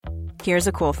Here's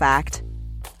a cool fact.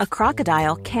 A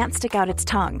crocodile can't stick out its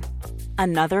tongue.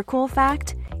 Another cool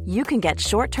fact, you can get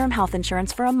short-term health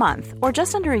insurance for a month or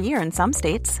just under a year in some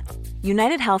states.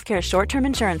 United Healthcare short-term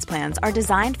insurance plans are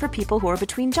designed for people who are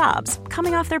between jobs,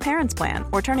 coming off their parents' plan,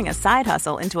 or turning a side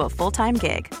hustle into a full-time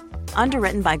gig.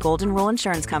 Underwritten by Golden Rule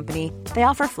Insurance Company, they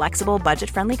offer flexible,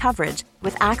 budget-friendly coverage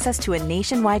with access to a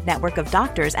nationwide network of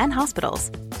doctors and hospitals.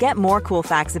 Get more cool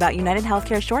facts about United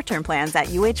Healthcare short-term plans at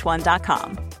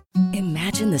uh1.com.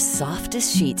 Imagine the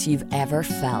softest sheets you've ever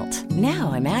felt.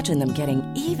 Now imagine them getting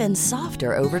even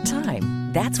softer over time.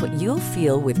 That's what you'll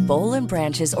feel with Boll &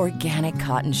 Branch's organic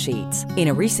cotton sheets. In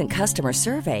a recent customer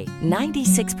survey,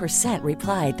 96%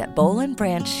 replied that Boll &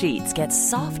 Branch sheets get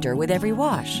softer with every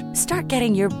wash. Start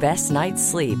getting your best night's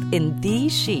sleep in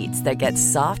these sheets that get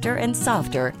softer and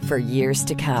softer for years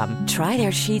to come. Try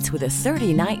their sheets with a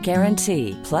 30-night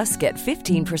guarantee. Plus, get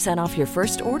 15% off your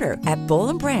first order at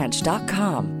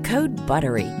bollandbranch.com. Code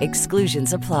BUTTERY.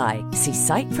 Exclusions apply. See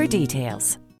site for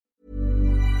details.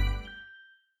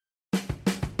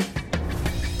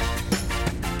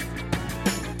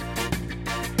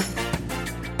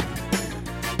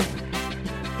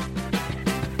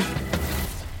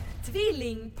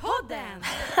 Tvillingpodden!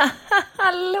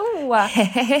 Hallå!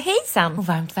 Hejsan! Och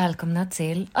varmt välkomna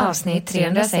till avsnitt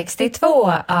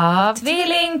 362 av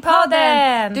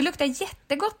Tvillingpodden! Du luktar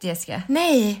jättegott, Jessica.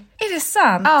 Nej, är det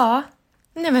sant? Ja.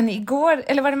 Nej, men igår,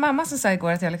 eller var det mamma som sa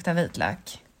igår att jag luktar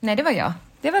vitlök? Nej, det var jag.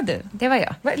 Det var du. Det var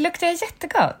jag. Luktar jag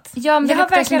jättegott? Ja, men det jag har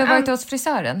luktar som du verkligen har varit hos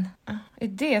frisören. Är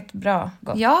det ett bra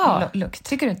gott lukt?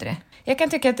 Tycker du inte det? Jag kan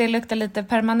tycka att det luktar lite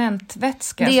permanent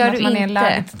vätska. Det gör som du att man är inte.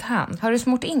 laget tand. Har du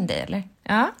smort in dig, eller?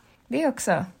 Ja, det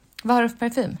också. Vad har du för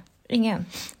parfym? Ingen.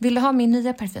 Vill du ha min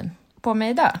nya parfym? På mig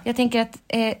idag? Jag tänker att,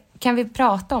 kan vi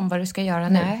prata om vad du ska göra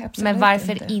nu? Nej, absolut men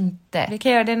varför inte? Vi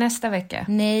kan göra det nästa vecka.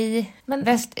 Nej,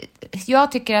 men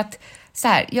jag tycker att, så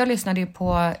här, jag lyssnade ju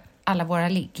på alla våra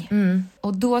ligg.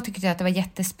 Och då tyckte jag att det var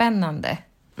jättespännande.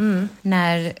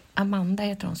 När Amanda,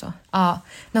 heter hon så? Ja,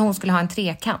 när hon skulle ha en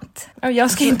trekant.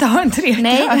 Jag ska inte ha en trekant.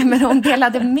 Nej, men hon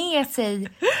delade med sig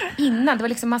innan. Det var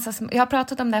liksom massa, jag har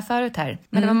pratat om det här förut här.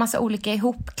 Men det var massa olika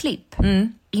ihopklipp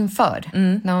inför.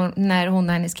 När hon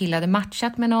och hennes kille hade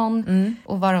matchat med någon.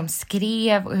 Och vad de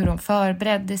skrev och hur de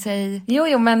förberedde sig.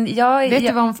 Jo, men Vet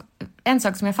du vad hon... En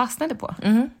sak som jag fastnade på,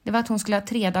 det var att hon skulle ha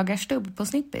 3 dagars stubb på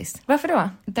Snippis. Varför då?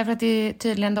 Därför att det är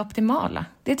tydligen det optimala.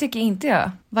 Det tycker inte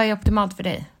jag. Vad är optimalt för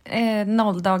dig?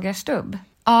 0 dagars stubb.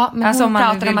 Ja, men alltså, hon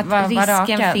pratar om att risken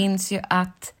rakad. finns ju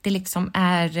att det liksom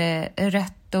är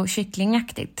rött och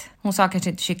kycklingaktigt. Hon sa kanske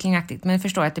inte kycklingaktigt, men jag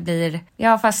förstår att det blir...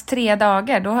 Ja, fast 3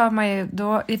 dagar, då har man ju...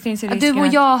 Då finns ju risken... Du och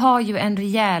jag har ju en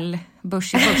rejäl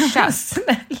bushy-busha.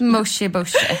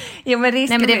 Mushy-bushy. Jo, men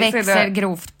risken... Nej, men det växer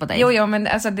grovt på dig. Jo, men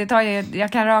alltså det tar ju...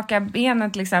 Jag kan raka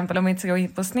benen till exempel om jag inte ska gå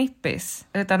in på Snippis.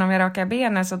 Utan om jag rakar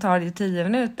benen så tar det ju 10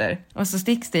 minuter. Och så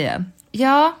sticks det igen.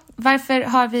 Ja, varför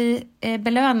har vi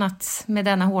belönats med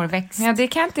denna hårväxt? Ja, det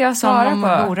kan inte jag svara som på.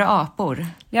 Som vore apor.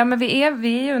 Ja, men vi är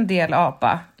ju en del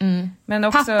apa. Men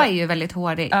också, pappa är ju väldigt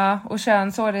hårig. Ja, och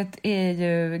könshåret är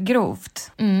ju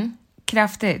grovt.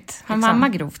 Kraftigt. Har mamma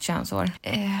grovt könshår?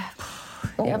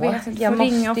 Jag vet inte, jag får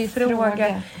ringa måste och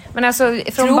fråga. Men alltså,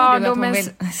 från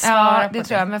barndomens... Ja, det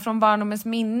tror jag. Men från barndomens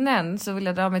minnen så vill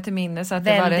jag dra mig till minne så att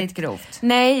det var väldigt grovt.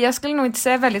 Nej, jag skulle nog inte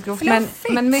säga väldigt grovt.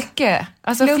 Men mycket.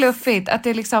 Alltså fluffigt. Att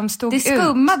det liksom stod ut. Det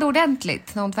skummade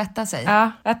ordentligt när hon tvättade sig.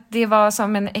 Ja, att det var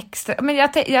som en extra... Men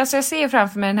jag ser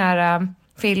framför mig den här...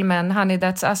 filmen Honey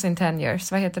That's Us in 10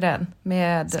 Years. Vad heter den?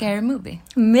 Med... Scary Movie?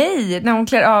 Nej, när hon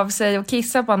klär av sig och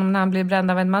kissar på honom när han blir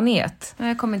bränd av en manet.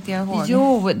 Jag kommer inte ihåg.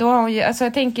 Jo, då har hon ju... Alltså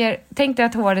jag tänk dig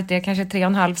att håret är kanske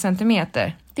 3,5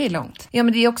 centimeter. Det är långt. Ja,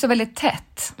 men det är också väldigt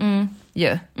tätt.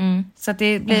 Så att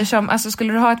det blir som... Alltså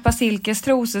skulle du ha ett par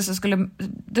silkestrosor så skulle...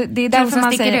 Det är därför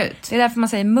man sticker ut. Det är därför man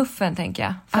säger muffen, tänker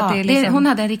jag. För att det är liksom, hon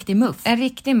hade en riktig muff. En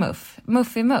riktig muff.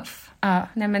 Muffig muff. Ja,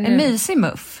 nej, men en mysig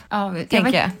muff. Ja,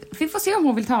 jag. Vi får se om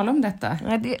hon vill tala om detta.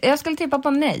 Jag skulle tippa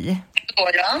på nej.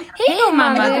 Hej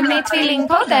mamma, du är med i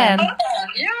Tvillingpodden.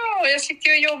 Ja, jag sitter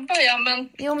ju och jobbar, men...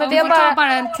 Jo, men vi får ta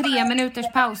bara en 3 minuters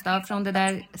paus då från det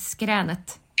där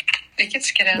skränet. Vilket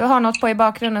skrän? Du har något på i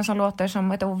bakgrunden som låter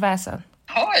som ett oväsen.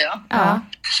 Har jag? Ja.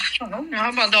 Jag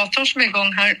har bara datorn som är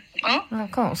igång här. Ja,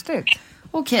 konstigt.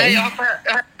 Okej. Jag har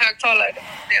högtalare.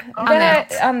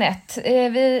 Anette,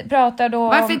 vi pratar då...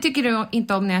 Varför tycker du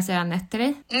inte om när jag säger Anette till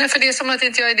dig? Nej, för det är som att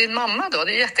inte jag är din mamma då.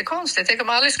 Det är jättekonstigt. Tänk om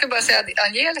Alice skulle bara säga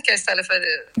Angelica istället för...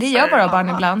 Det gör bara barn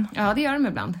ibland. Ja, det gör de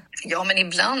ibland. Ja, men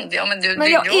ibland. Ja,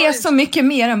 men jag är så mycket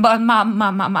mer än bara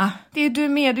mamma. Det är du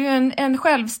med, du är en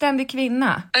självständig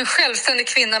kvinna. En självständig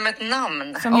kvinna med ett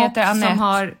namn. Som heter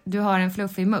Annette. Du har en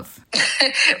fluffig muff.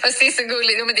 Fast det är så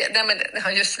gulligt.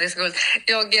 Just det är så gulligt.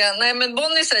 Nej, men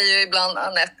Bonnie säger ju ibland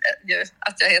Annette,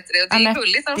 att jag heter det. Och det Annette, är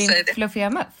gulligt när de säger det. din fluffiga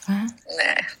muff.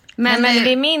 Nej. Men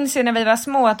vi minns ju när vi var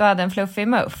små att du hade en fluffig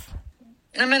muff.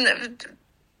 Nej, men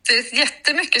det är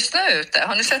jättemycket snö ute.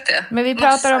 Har ni sett det? Men vi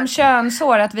pratar om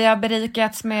könshår, att vi har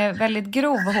berikats med väldigt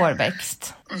grov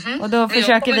hårväxt. Och då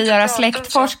försöker vi göra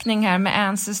släktforskning här med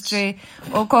Ancestry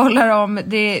och kollar om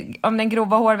den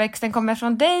grova hårväxten kommer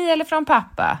från dig eller från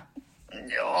pappa.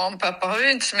 Ja, pappa har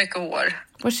ju inte så mycket hår.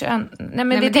 Nej,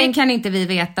 men det kan inte vi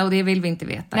veta och det vill vi inte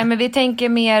veta. Nej, men vi tänker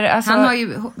mer... Alltså, han har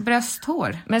ju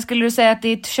brösthår. Men skulle du säga att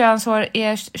ditt könshår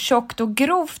är tjockt och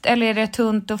grovt eller är det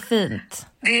tunt och fint?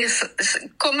 Det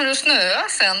kommer att snöa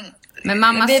sen. Men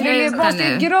mamma, vi måste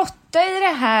ju grotta i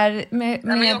det här med...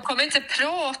 Nej, men jag kommer inte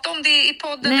prata om det i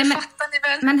podden. Nej, det fattar ni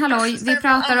väl? Men halloj, vi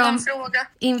pratar om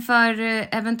inför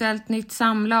eventuellt nytt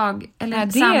samlag. Eller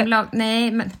samlag...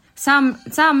 Nej, men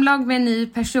samlag med en ny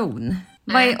person.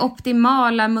 Vad är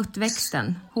optimala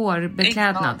muttväxten?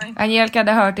 Hårbeklädnad. Angelica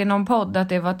hade hört i någon podd att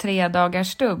det var 3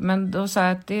 dagars stubb. Men då sa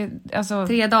jag att det... Alltså...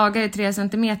 3 dagar är 3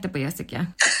 centimeter på Jessica.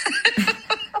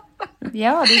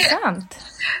 Ja, det är sant.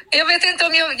 Jag vet inte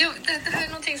om det här är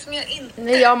någonting som jag inte...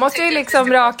 Nej, jag måste ju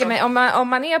liksom raka mig. Om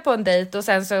man är på en dejt och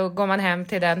sen så går man hem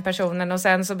till den personen och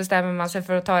sen så bestämmer man sig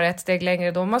för att ta ett steg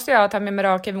längre. Då måste jag ta med mig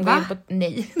rakhyveln och gå in på...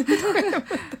 Nej.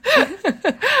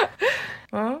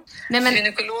 Ja. Nej, men...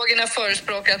 Gynekologerna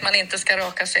förespråkar att man inte ska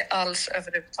raka sig alls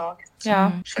överhuvudtaget.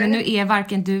 Ja, men nu är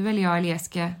varken du eller jag eller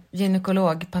Jessica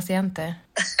gynekologpatienter.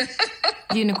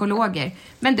 Gynekologer.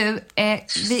 Men du,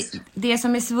 det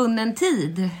som är svunnen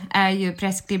tid är ju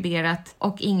preskriberat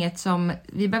och inget som...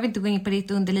 Vi behöver inte gå in på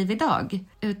ditt underliv idag.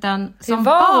 Utan som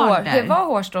hur var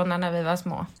hårstråna när vi var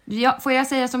små? Ja, får jag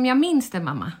säga som jag minns det,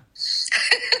 mamma?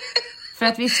 För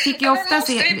att vi fick ju ofta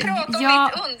se... vi prata om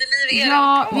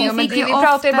mitt underliv vi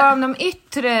pratar ju bara om de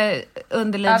yttre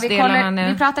underlivsdelarna.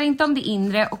 Vi pratar inte om det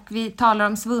inre och vi talar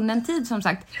om svunnen tid som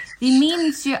sagt. Vi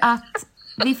minns ju att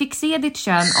vi fick se ditt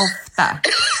kön ofta.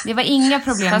 Det var inga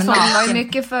problem med naken. Det var ju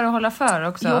mycket för att hålla för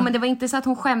också. Jo, men det var inte så att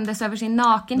hon skämdes över sin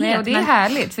nakenhet. Nej, och det är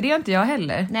härligt, för det är inte jag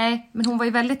heller. Nej, men hon var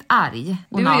ju väldigt arg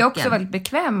och du är naken. ju också väldigt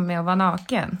bekväm med att vara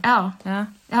naken. Ja.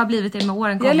 Jag har blivit det med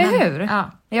åren kommen. Eller hur?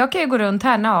 Ja. Jag kan ju gå runt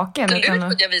här naken.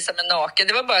 Jag visade mig naken.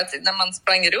 Det var bara att när man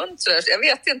sprang runt sådär. Jag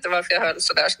vet inte varför jag höll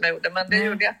sådär som jag gjorde, men det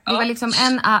gjorde jag. Ja. Det var liksom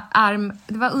en arm,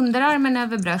 det var underarmen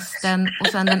över brösten och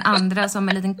sen den andra som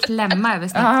en liten klämma över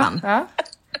snippan. Ja.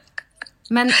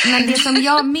 Men det som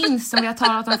jag minns, som vi har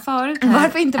talat om förut här,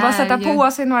 varför inte bara sätta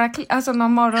på sig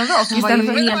någon morgonrock istället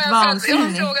för helt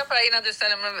vansinnig. Jag frågar på dig innan du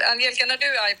ställer mig. Angelica, när du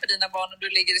är arg på dina barn och du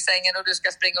ligger i sängen och du ska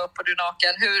springa upp och du är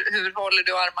naken, hur håller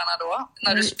du armarna då?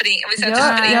 När du springer, vi säger att du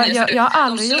springer, jag har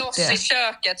aldrig gjort det. De slåss i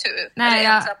köket,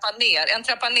 en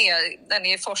trappa ner, när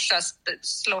ni forsar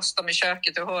slåss de i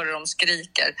köket och hör dem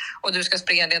skriker och du ska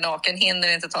springa ner naken, hinner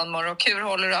inte ta en morgonrock. Hur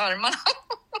håller du armarna?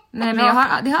 Nej, men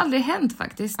det har aldrig hänt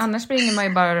faktiskt. Annars springer man ju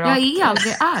bara rakt. Jag är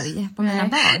aldrig arg på mina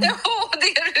barn. Ja,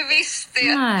 det är du visst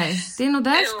det. Nej, det är nog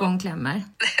där skon klämmer.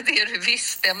 Det är du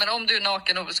visst det. Men om du är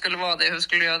naken och skulle vara det, hur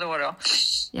skulle du göra då?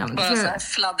 Ja, bara så här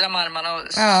fladdra med armarna och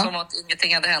som att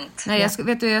ingenting hade hänt. Nej,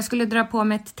 jag skulle dra på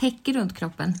mig ett täcke runt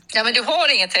kroppen. Ja, men du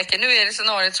har inget täcke. Nu är det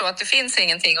scenariot så att det finns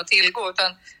ingenting att tillgå,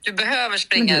 utan du behöver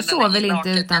springa. Men du sov väl inte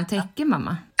utan täcke,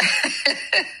 mamma?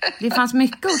 Det fanns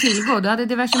mycket att tillgå. Du hade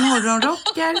diverse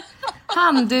morgonrockar,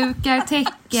 handdukar,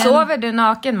 täcken. Sover du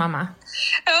naken, mamma?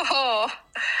 Jaha.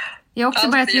 Jag har också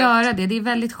börjat göra det. Det är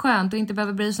väldigt skönt att inte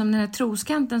behöva bry sig om den här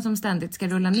troskanten som ständigt ska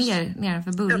rulla ner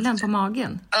nedanför bullen på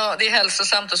magen. Ja, det är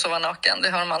hälsosamt att sova naken. Det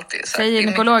har de alltid sagt. Säger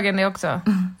gynekologen det också?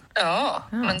 Ja,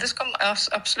 men det ska man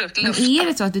absolut lufta. Men är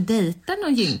det så att du dejtar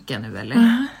någon gynka nu, eller?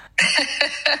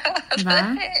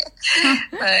 Va?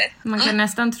 Nej. Man kan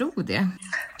nästan tro det.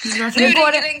 Nu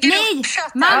ringer en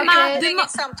gruppchatt. Nej, mamma, det är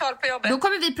ett samtal på jobbet. Då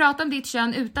kommer vi prata om ditt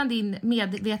kön utan din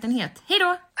medvetenhet. Hej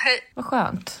då! Hej. Vad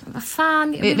skönt. Vad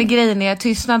fan? Grejen är,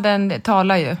 tystnaden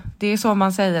talar ju. Det är så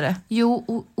man säger det.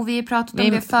 Jo, och vi har pratat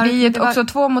om det förut. Vi är också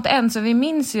 2 mot 1, så vi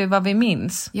minns ju vad vi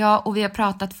minns. Ja, och vi har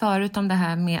pratat förut om det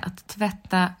här med att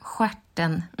tvätta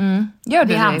stjärten. Gör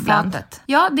du det ibland?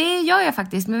 Ja, det gör jag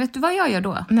faktiskt. Men vet du vad jag gör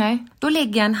då? Nej. Då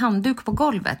lägger jag en handduk på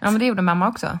golvet. Ja, men det gjorde mamma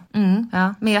också.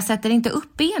 Ja. Men jag sätter inte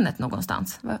upp benet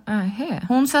någonstans.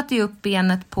 Hon satte ju upp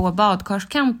benet på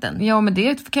badkarskanten. Ja, men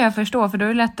det kan jag förstå, för då är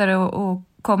det lättare att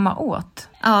komma åt.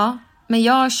 Ja, men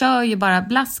jag kör ju bara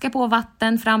blaska på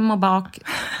vatten fram och bak,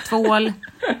 tvål,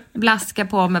 blaska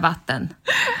på med vatten.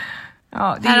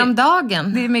 Ja,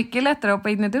 häromdagen. Det är mycket lättare att hoppa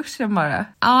in i duschen bara.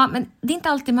 Ja, men det är inte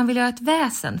alltid man vill göra ett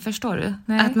väsen, förstår du?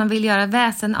 Nej. Att man vill göra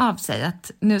väsen av sig.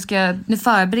 Att Nu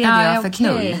förbereder jag för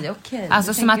knull. Okej.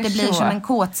 Alltså som att det blir som en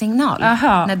kåtsignal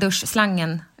när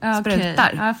duschslangen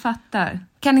sprutar. Ja, jag fattar.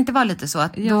 Kan det inte vara lite så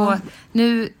att då...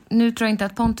 Nu tror jag inte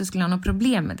att Pontus skulle ha något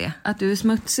problem med det. Att du är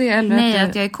smutsig eller Nej,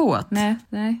 att jag är kåt.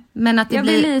 Nej. Men att det jag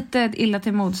blir lite illa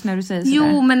till mods när du säger sådär.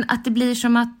 Jo, men att det blir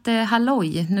som att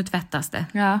halloj, nu tvättas det.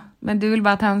 Ja, men du vill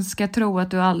bara att han ska tro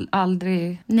att du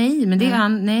aldrig... Nej, men det är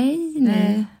han...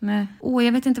 Nej.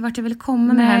 Jag vet inte vart jag vill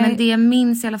komma med det här. Men det jag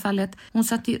minns i alla fall är att hon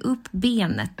satte ju upp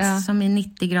benet som är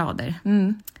 90 grader.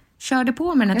 Körde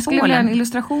på med den här jag skulle tvålen. vilja en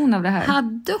illustration av det här.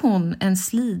 Hade hon en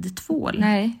slidtvål?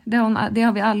 Nej, det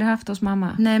har vi aldrig haft hos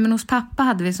mamma. Nej, men hos pappa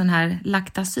hade vi sån här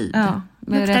Lactacyd. Ja,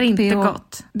 luktar inte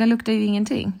gott. Den luktar ju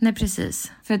ingenting. Nej,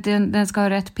 precis. För att den ska ha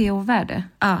rätt pH-värde.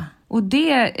 Ja. Och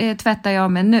det tvättar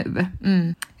jag med nu.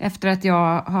 Efter att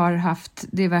jag har haft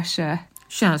diverse...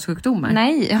 könssjukdomar?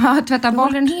 Nej, jag tvättar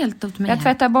bort den helt åt mig. Jag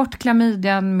tvättar bort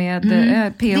klamydian med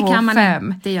pH5. Det kan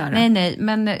man inte göra. Nej,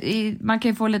 men man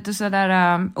kan ju få lite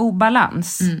sådär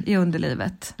obalans i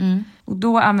underlivet. Och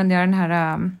då använder jag den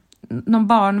här någon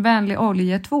barnvänlig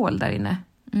oljetvål där inne.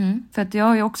 För att jag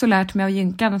har ju också lärt mig av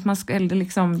Jynkan att man ska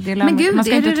liksom... Men gud, man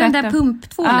ska är det den där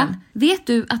pumptvålen? Ja. Vet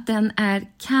du att den är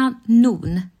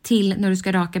kanon till när du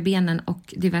ska raka benen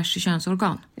och diverse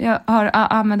könsorgan? Jag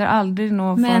använder aldrig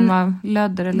någon form av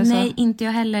lödder eller så. Nej, inte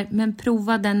jag heller. Men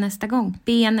prova den nästa gång.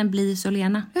 Benen blir så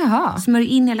lena. Jaha. Smörj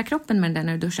in hela kroppen med den där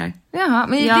när du duschar. Jaha,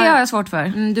 men det har jag svårt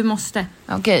för. Du måste.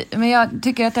 Okej, men jag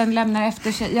tycker att den lämnar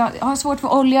efter sig. Jag har svårt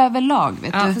för olja överlag,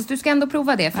 vet du. Fast du ska ändå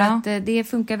prova det för att det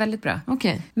funkar väldigt bra.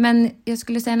 Okej. Men jag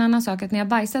skulle säga en annan sak. Att när jag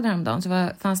bajsade häromdagen så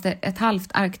fanns det ett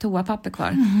halvt ark toapapper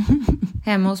kvar.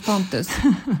 Hemma hos Pontus.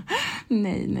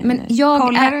 Nej. Men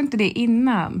kollar du inte det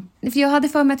innan? För jag hade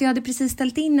för mig att jag hade precis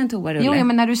ställt in en toarulle. Jo,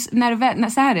 men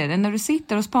så här är det. När du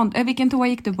sitter hos Pontus... Vilken toa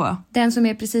gick du på? Den som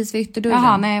är precis vid ytterdörren.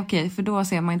 Jaha, nej okej. För då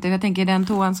ser man inte. Jag tänker den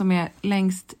toan som är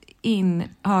längst in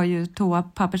har ju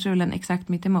toapappersrullen exakt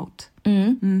mitt emot.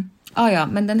 Ja,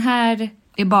 men den här...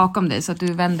 är bakom dig så att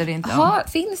du vänder inte om.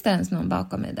 Finns det ens någon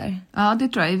bakom mig där? Ja, det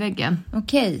tror jag i väggen.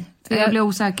 Okej. För jag blir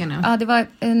osäker nu. Ja, det var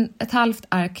ett halvt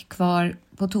ark kvar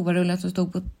på toarullen som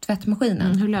stod på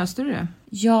tvättmaskinen. Hur löste du det?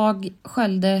 Jag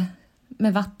sköljde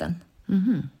med vatten.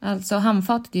 Alltså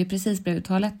handfatet är ju precis bredvid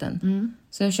toaletten.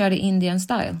 Så jag körde Indian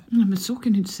style. Ja, men så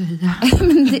kan du inte säga.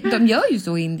 Men de gör ju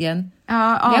så i Indien.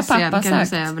 Ja, Asien kan du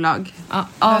säga överlag. Ja,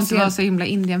 Asien inte vara så himla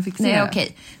Indien-fixerad. Nej,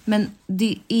 okej. Men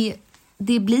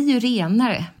det blir ju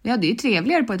renare. Ja, det är ju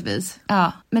trevligare på ett vis.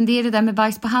 Ja, men det är det där med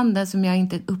bajs på handen som jag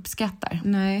inte uppskattar.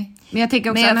 Nej. Men jag tänker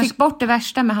också... Men jag fick bort det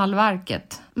värsta med halva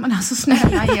arket. Men alltså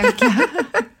snälla Erika.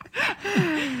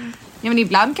 Ja, men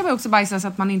ibland kan man också bajsa så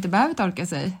att man inte behöver torka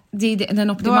sig. Det är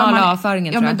den optimala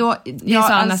avföringen, tror jag. Men det är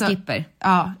så Anna skipper.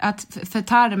 Ja, att för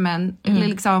tarmen, eller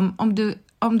liksom,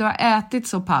 om du har ätit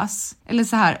så pass, eller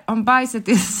så här, om bajset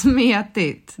är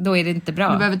smetigt, då är det inte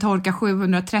bra. Du behöver torka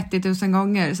 730 000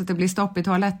 gånger så att det blir stopp i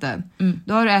toaletten.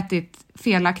 Då har du ätit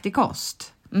felaktig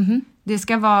kost. Det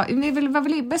ska vara, det var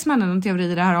väl Ibbes med någon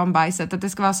teori det här om bajset, att det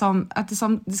ska vara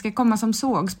det ska komma som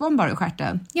sågspån bara i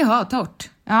stjärten. Jaha, torrt.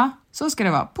 Ja, så ska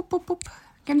det vara. Pop, pop, pop.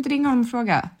 Kan du inte ringa honom och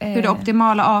fråga hur det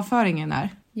optimala avföringen är?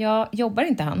 Ja, jobbar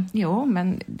inte han? Jo,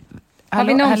 men... Har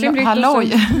vi någonsin brytt oss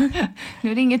om...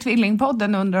 Nu ringer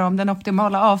Tvillingpodden och undrar om den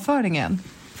optimala avföringen.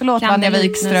 Förlåt, Vanja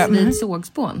Wikström. Vid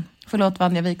sågspån? Förlåt,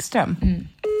 Vanja Wikström.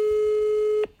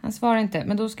 Han svarar inte,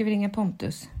 men då ska vi ringa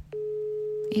Pontus.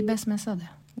 Ibbe smsade.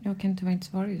 Jag kan tyvärr inte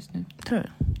svara just nu. Tror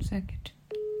du? Säkert.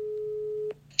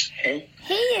 Hej.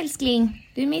 Hej älskling,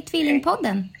 du är med i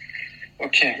Tvillingpodden.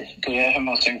 Okej, då är jag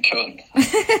hemma hos en kund.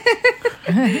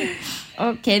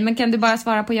 Okej, men kan du bara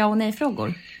svara på ja- och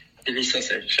nej-frågor? Det visar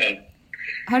sig, kör.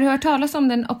 Har du hört talas om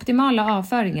den optimala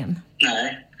avföringen?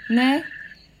 Nej. Nej.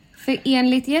 För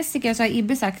enligt Jessica så har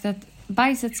Ibbe sagt att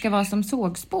bajset ska vara som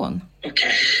sågspån.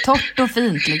 Okej. Torrt och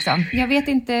fint liksom. Jag vet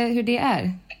inte hur det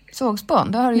är.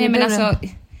 Sågspån, då har du Nej, ju men alltså,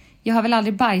 jag har väl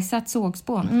aldrig bajsat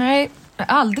sågspån. Nej,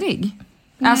 aldrig.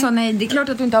 Nej. Alltså nej, det är klart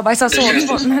att du inte har bajsat sågspån. Det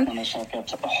känns som att man har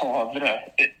käkat havre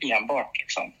enbart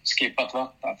liksom. Skippat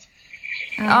vattnet.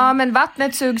 Ja, men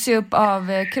vattnet sugs ju upp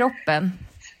av kroppen.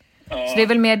 Så det är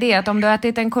väl mer det att om du har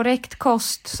ätit en korrekt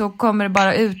kost så kommer det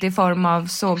bara ut i form av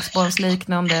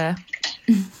sågspånsliknande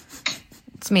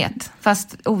smet.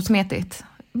 Fast osmetigt.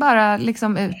 Bara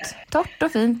liksom ut. Torrt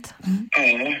och fint.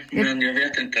 Ja, men jag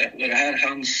vet inte. Var det här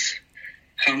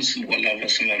hans mål av vad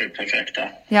som var det perfekta?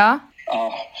 Ja.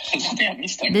 Ja, det jag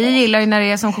misstänker. Vi gillar ju när det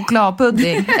är som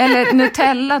chokladpudding. Eller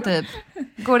Nutella typ.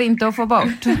 Går inte att få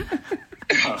bort.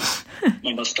 Ja.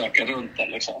 Man bara stökar runt där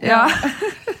liksom. Ja.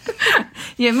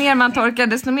 Ju mer man torkar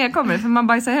desto mer kommer det, för man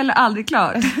bajsar heller aldrig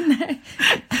klart.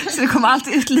 Så det kommer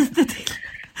alltid ut lite till.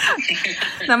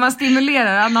 När man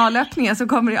stimulerar analöppningen så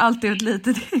kommer det alltid ut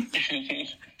lite till.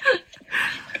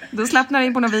 Då slappnar det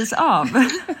in på något vis av.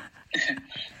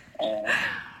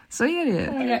 Så är det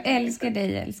ju. Jag älskar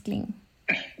dig, älskling.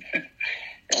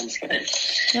 Jag älskar dig.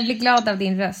 Jag blir glad av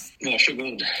din röst.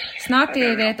 Varsågod. Snart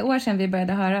är det ett år sedan vi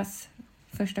började höras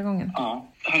första gången. Ja,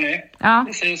 hörni. Ja.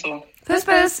 Vi säger så. Puss,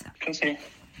 puss. Puss, hej.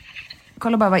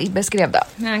 Kolla bara vad Ibbe skrev då.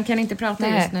 Men han kan inte prata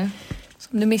just nu.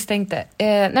 Som du misstänkte.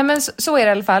 Nej men så är det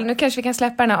i alla fall. Nu kanske vi kan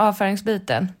släppa den här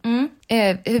avföringsbiten.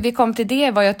 Hur vi kom till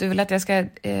det var ju att du vill att jag ska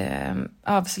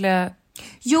avslöja.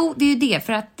 Jo, det är ju det.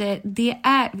 För att det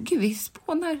är... Gud, vi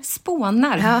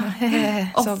spånar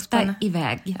ofta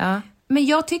iväg. Ja. Men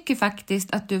jag tycker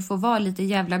faktiskt att du får vara lite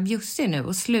jävla bjussig nu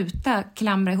och sluta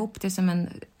klamra ihop det som en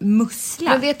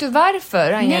mussla. Men vet du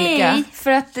varför, Angelica? Nej.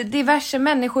 För att diverse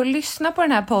människor lyssnar på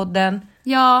den här podden.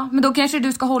 Ja, men då kanske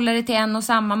du ska hålla dig till en och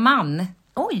samma man.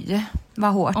 Oj,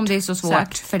 vad hårt. Om det är så svårt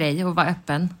sagt för dig att vara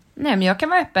öppen. Nej, men jag kan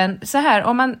vara öppen. Så här,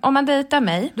 om man dejtar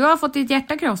mig. Du har fått ditt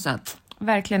hjärta krossat.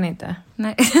 Verkligen inte.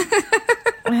 Nej.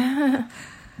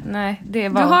 Nej, det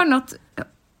var... Du har något...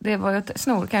 Det var ju ett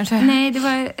snor kanske. Nej, det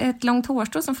var ett långt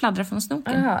hårstrå som fladdrade från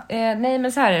snoken. Nej,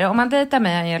 men så här är det. Om man dejtar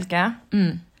mig, Angelica.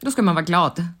 Då ska man vara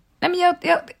glad. Nej, men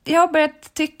jag har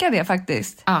börjat tycka det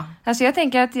faktiskt. Ja. Alltså jag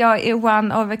tänker att jag är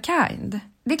one of a kind.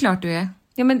 Det är klart du är.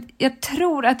 Ja, men jag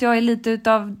tror att jag är lite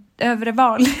utav övre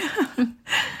val.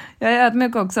 Jag är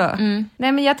ödmjuk också.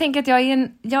 Nej, men jag tänker att jag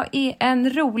är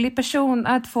en rolig person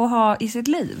att få ha i sitt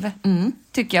liv.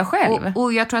 Tycker jag själv.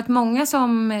 Och jag tror att många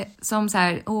som så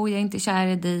här, jag är inte kär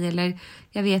i dig eller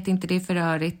jag vet inte, det är för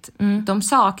rörigt. De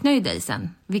saknar ju dig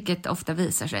sen, vilket ofta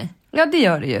visar sig. Ja, det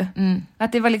gör det ju.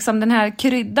 Att det var liksom den här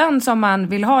kryddan som man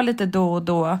vill ha lite då och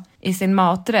då i sin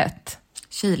maträtt.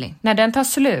 Chili. När den tar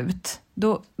slut,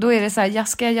 då är det så här,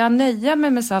 ska jag nöja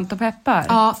mig med salt och peppar?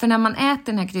 Ja, för när man äter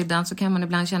den här kryddan så kan man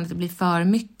ibland känna att det blir för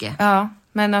mycket. Ja,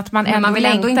 men att man vill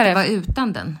ändå inte vara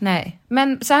utan den. Nej,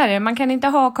 men så här är det, man kan inte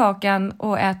ha kakan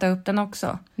och äta upp den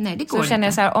också. Nej, det går så inte. känner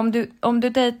jag så här, om du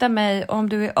dejtar mig, om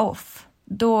du är off,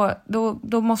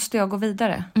 då måste jag gå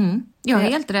vidare. Jag har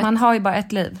helt rätt. Man har ju bara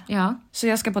ett liv. Ja. Så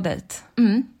jag ska på dejt.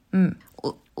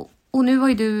 Och nu har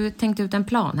ju du tänkt ut en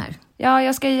plan här. Ja,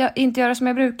 jag ska inte göra som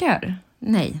jag brukar.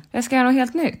 Nej. Jag ska göra något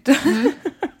helt nytt.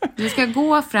 Du ska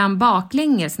gå fram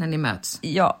baklänges när ni möts.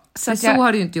 Ja. Så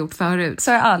har du ju inte gjort förut.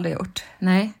 Så har jag aldrig gjort.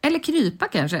 Nej. Eller krypa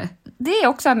kanske. Det är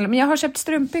också annorlunda. Men jag har köpt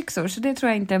strumpbyxor, så det tror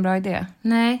jag inte är en bra idé.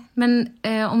 Nej, men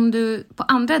om du på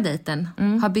andra dejten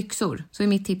har byxor så är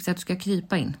mitt tips att du ska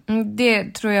krypa in.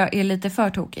 Det tror jag är lite för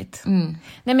tokigt.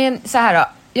 Nej, men så här då.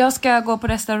 Jag ska gå på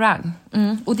restaurang.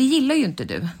 Och det gillar ju inte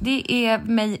du.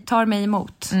 Det tar mig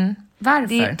emot. Varför?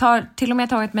 Det tar till och med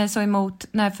tagit mig så emot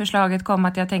när förslaget kom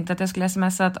att jag tänkte att jag skulle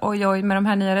smsa att oj, med de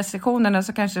här nya restriktionerna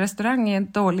så kanske restaurang är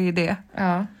en dålig idé.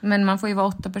 Ja, men man får ju vara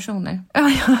 8 personer.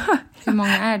 Hur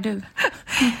många är du?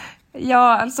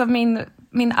 Ja, alltså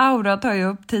min aura tar ju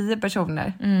upp 10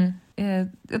 personer.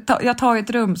 Jag tar ett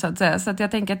rum så att säga, så att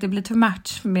jag tänker att det blir too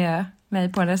much med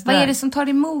mig på en restaurang. Vad är det som tar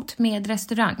emot med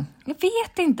restaurang? Jag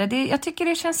vet inte, jag tycker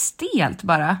det känns stelt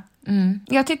bara.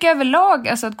 Jag tycker överlag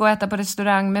alltså, att gå och äta på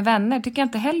restaurang med vänner tycker jag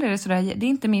inte heller är sådär. Det är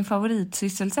inte min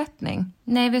favoritsysselsättning.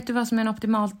 Nej, vet du vad som är en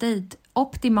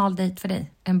optimal dejt för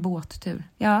dig? En båttur.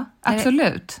 Ja,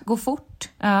 absolut. Gå fort.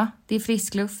 Ja. Det är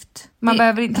frisk luft. Man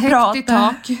behöver inte högt prata. I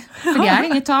tak. För det är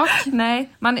inget tak. Nej,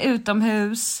 man är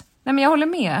utomhus. Nej, men jag håller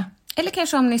med. Eller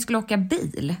kanske om ni skulle åka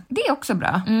bil. Det är också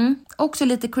bra. Också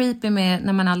lite creepy med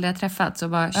när man aldrig har träffats och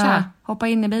bara hoppa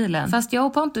in i bilen. Fast jag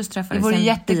och Pontus träffades. Det vore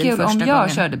jättekul om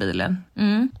jag körde bilen.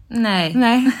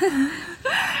 Nej.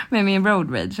 Med min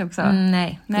road rage också.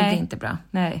 Nej, det blir inte bra.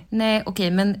 Nej,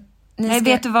 okej, men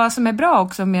vet du vad som är bra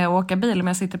också med att åka bil om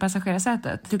jag sitter i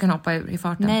passagerarsätet? Du kan hoppa ur i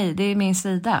farten. Nej, det är min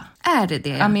sida. Är det det?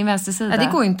 Ja, min vänstersida. Ja,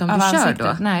 det går inte om du kör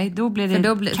då. Nej, då blir det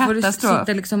katastrof. Får du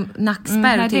sitta liksom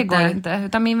nackspärr nej, det går inte.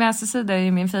 Utan min vänstersida är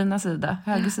ju min fina sida.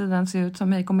 Högersidan ser ut som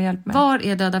mig kommer hjälpa mig. Var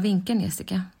är döda vinkeln,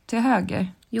 Jessica? Till höger.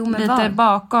 Jo, men lite var?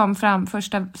 Bakom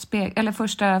första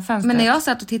fönstret. Men när jag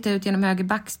satt och tittade ut genom höger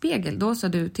backspegel, då sa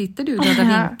du, tittar du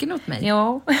döda vinkeln åt mig?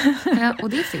 Jo. Ja, och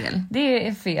det är fel. Det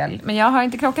är fel. Men jag har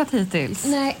inte krockat hittills.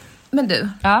 Nej, men du.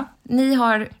 Ja. Ni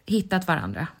har hittat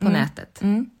varandra på nätet.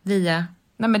 Via...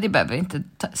 Nej, men det behöver vi inte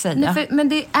säga. Nej, men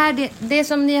det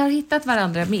som ni har hittat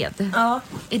varandra med. Ja.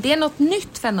 Är det något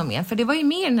nytt fenomen? För det var ju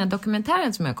mer i den här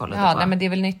dokumentären som jag kollade på. Ja, nej, men det är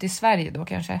väl nytt i Sverige då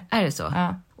kanske. Är det så?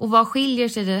 Ja. Och vad skiljer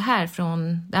sig det här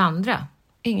från det andra?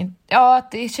 Ingen. Ja,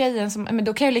 det är tjejen som... Men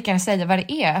då kan jag lika gärna säga vad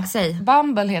det är. Säg.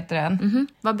 Bumble heter den. Mm-hmm.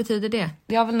 Vad betyder det?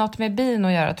 Det har väl något med bin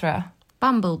att göra, tror jag.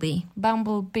 Bumblebee.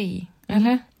 Bumblebee.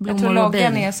 Eller? Jag tror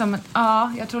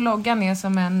loggan är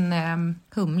som en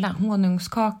humla.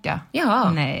 Honungskaka.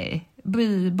 Ja. Nej.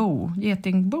 Bybo.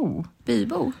 Getingbo.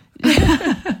 Bybo.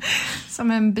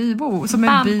 Som en bybo. Som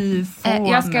en byfåne.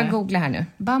 Jag ska googla här nu.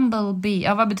 Bumblebee.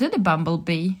 Ja, vad betyder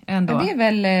Bumblebee ändå? Ja, det är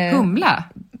väl... humla.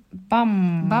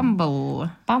 Bumble.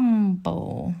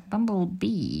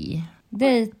 Bumblebee.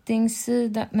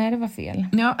 Datingsida. Nej, det var fel.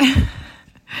 Ja.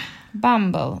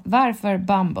 Bumble. Varför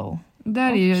Bumble?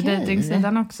 Där är ju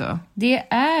datingsidan också. Det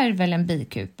är väl en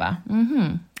bikupa?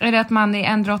 Mm-hmm. Är det att man är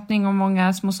en drottning och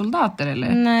många små soldater,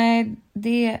 eller? Nej,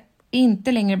 det är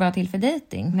inte längre bara till för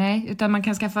dating. Nej, utan man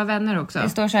kan skaffa vänner också. Det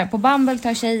står så här: på Bumble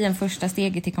tar tjejen första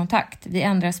steget till kontakt. Vi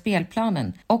ändrar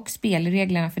spelplanen och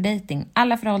spelreglerna för dating.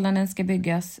 Alla förhållanden ska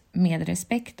byggas med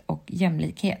respekt och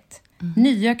jämlikhet.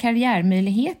 Nya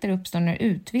karriärmöjligheter uppstår när du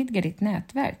utvidgar ditt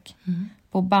nätverk.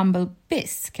 På Bumble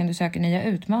Biz kan du söka nya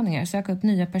utmaningar, söka upp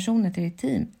nya personer till ditt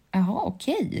team. Jaha,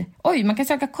 okej. Oj, man kan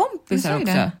söka kompisar också.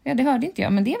 Det. Ja, det hörde inte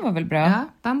jag, men det var väl bra. Ja,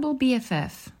 Bumble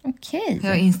BFF. Okej.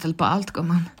 Jag är inställd på allt,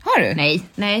 gumman. Har du?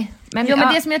 Nej. Men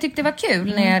det som jag tyckte var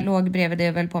kul när jag låg bredvid dig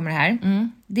och väl på med det här.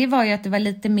 Det var ju att det var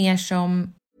lite mer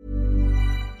som...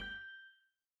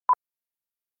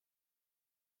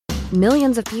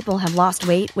 Millions of people have lost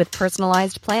weight with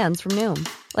personalized plans from Noom.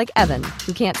 Like Evan,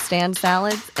 who can't stand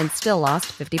salads and still lost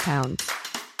 50 pounds.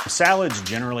 Salads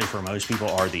generally for most people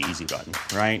are the easy button,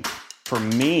 right? For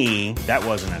me, that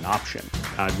wasn't an option.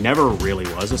 I never really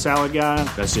was a salad guy.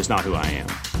 That's just not who I am.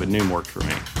 But Noom worked for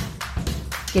me.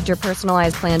 Get your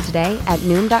personalized plan today at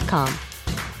Noom.com.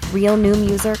 Real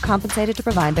Noom user compensated to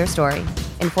provide their story.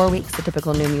 In 4 weeks, the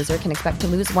typical Noom user can expect to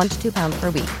lose 1 to 2 pounds per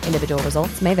week. Individual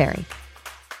results may vary.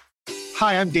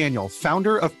 Hi, I'm Daniel,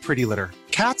 founder of Pretty Litter.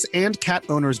 Cats and cat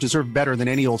owners deserve better than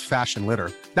any old-fashioned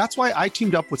litter. That's why I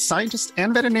teamed up with scientists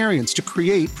and veterinarians to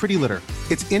create Pretty Litter.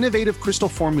 Its innovative crystal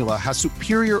formula has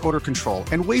superior odor control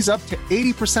and weighs up to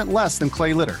 80% less than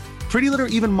clay litter. Pretty Litter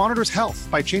even monitors health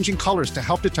by changing colors to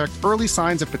help detect early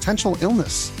signs of potential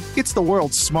illness. It's the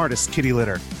world's smartest kitty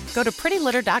litter. Go to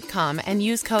prettylitter.com and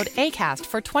use code ACAST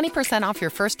for 20% off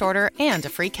your first order and a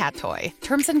free cat toy.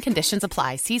 Terms and conditions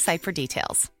apply. See site for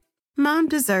details. Mom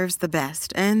deserves the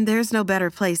best, and there's no better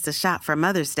place to shop for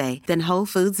Mother's Day than Whole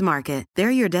Foods Market.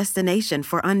 They're your destination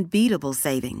for unbeatable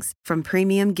savings, from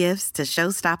premium gifts to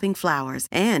show-stopping flowers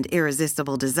and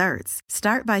irresistible desserts.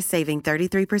 Start by saving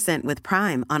 33% with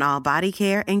Prime on all body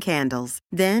care and candles.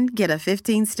 Then get a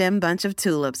 15-stem bunch of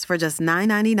tulips for just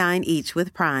 $9.99 each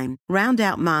with Prime. Round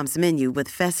out Mom's menu with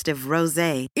festive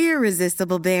rosé,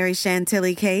 irresistible berry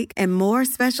chantilly cake, and more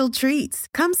special treats.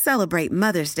 Come celebrate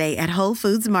Mother's Day at Whole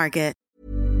Foods Market.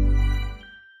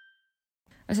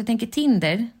 Alltså jag tänker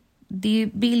Tinder, det är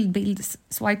bild,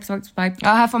 swipe.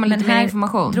 Ja, här får man lite mer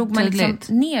information. Men drog man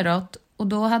liksom neråt och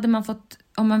då hade man fått,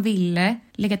 om man ville,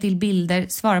 lägga till bilder,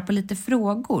 svara på lite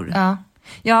frågor.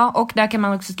 Ja, och där kan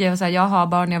man också skriva så här: jag har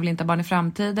barn, jag vill inte ha barn i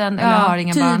framtiden. Eller jag har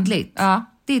inga tydligt. Barn. Ja,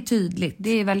 det är tydligt. Det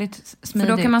är väldigt smidigt.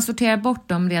 För då kan man sortera bort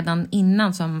dem redan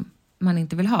innan som man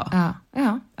inte vill ha.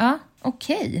 Ja,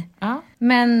 okej. Ja.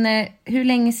 Men hur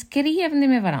länge skrev ni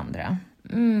med varandra?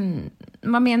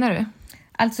 Vad menar du?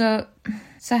 Alltså,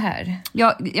 så här.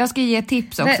 Jag ska ge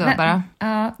tips också bara.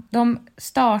 Ja, de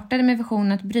startade med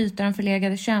visionen att bryta de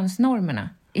förlegade könsnormerna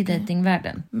i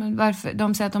datingvärlden. Men varför?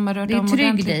 De säger att de har rört om ordentligt. Det är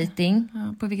ordentligt. trygg dating.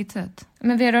 Ja, på vilket sätt?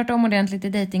 Men vi har rört om ordentligt i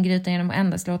datinggrytan genom att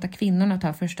endast låta kvinnorna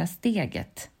ta första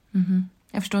steget.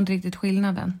 Jag förstår inte riktigt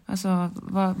skillnaden. Alltså,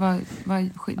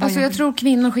 jag tror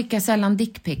kvinnor skickar sällan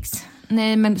dickpics.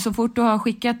 Nej, men så fort du har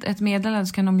skickat ett meddelande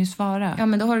så kan de ju svara. Ja,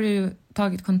 men då har du ju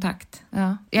tagit kontakt.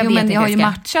 Ja. Jag har ju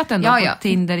matchat ändå på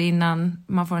Tinder innan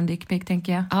man får en dickpic,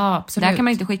 tänker jag. Ja, absolut. Där kan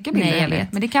man inte skicka bilder. Nej, jag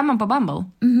vet. Men det kan man på Bumble.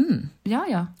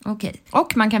 Ja. Okej.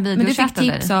 Och man kan videochatta. Men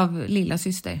du fick tips av lilla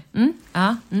syster.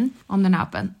 Om den här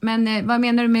appen. Men vad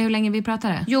menar du med hur länge vi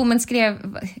pratade? Jo, men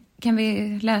kan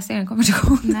vi läsa er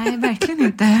konversation? Nej, verkligen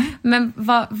inte. Men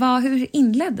hur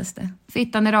inleddes det?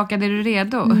 Fittan är rakad, är du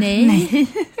redo? Nej.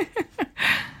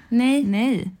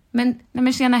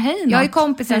 Men tjena, hej då. Jag har ju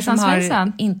kompisar som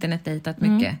har internetdejtat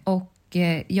mycket. Och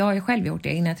jag har ju själv gjort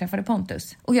det innan jag träffade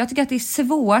Pontus. Och jag tycker att det är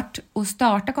svårt att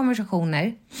starta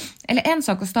konversationer. Eller en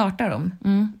sak att starta dem.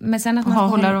 Men sen att man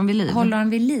hålla dem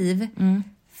vid liv.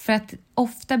 För att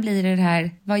ofta blir det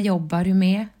här: vad jobbar du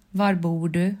med? Var bor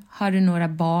du? Har du några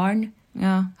barn?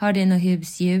 Ja. Har du några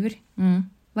husdjur?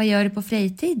 Vad gör du på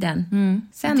fritiden?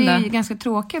 Sen det är då? ju ganska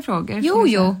tråkiga frågor.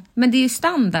 Jo, men det är ju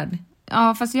standard.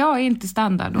 Ja, fast jag är inte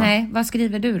standard då. Nej, vad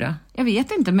skriver du då? Jag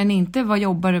vet inte, men inte vad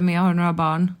jobbar du med? Jag har några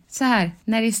barn. Så här,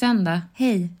 när det är söndag.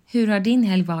 Hej, hur har din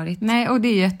helg varit? Nej, och det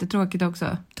är jättetråkigt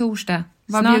också. Torsdag.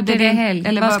 Vad Snart bjuder är det din... helg.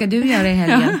 Eller vad ska du göra i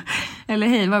helgen? Eller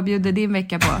hej, vad bjuder din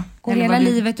vecka på? Går hela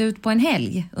livet ut på en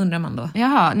helg, undrar man då.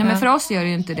 Jaha, nej men för oss gör det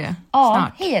ju inte det. Ja,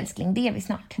 snart. hej älskling, det är vi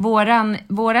snart.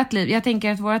 Vårat liv, jag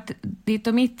tänker att ditt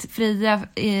och mitt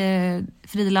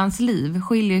frilansliv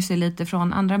skiljer sig lite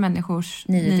från andra människors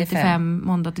 9-5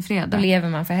 måndag till fredag. Då lever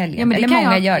man för helgen. Ja, men eller det kan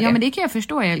många jag, gör det. Ja, men det kan jag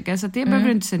förstå, Elka, så det behöver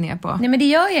du inte se ner på. Nej, men det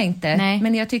gör jag inte. Nej.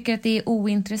 Men jag tycker att det är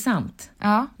ointressant.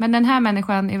 Ja, men den här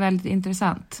människan är väldigt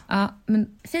intressant. Ja, men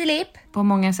Filip, på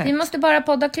många sätt. Vi måste bara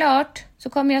podda klart, så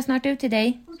kommer jag snart ut till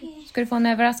dig. Ska du få en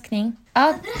överraskning?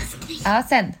 Ja, ja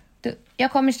sen.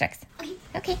 Jag kommer strax.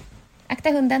 Okej. Akta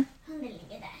hunden. Hunden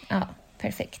ligger där. Ja,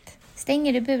 perfekt.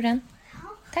 Stänger du buren?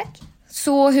 Tack.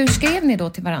 Så hur skrev ni då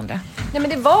till varandra? Nej, men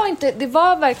det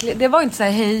var inte så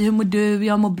här, hej, hur mår du?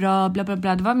 Jag mår bra, bla bla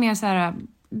bla. Det var mer så här...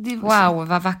 Wow,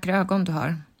 vad vackra ögon du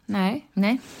har. Nej,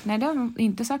 det har jag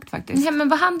inte sagt faktiskt. Nej, men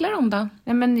vad handlar det om då?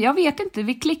 Nej, men jag vet inte.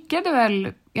 Vi klickade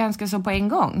väl ganska så på en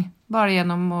gång. Bara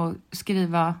genom att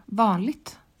skriva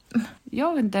vanligt.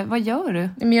 Jag vet inte, vad gör du?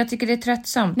 Men jag tycker det är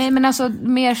tröttsamt. Nej, men alltså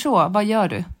mer så, vad gör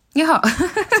du? Jaha.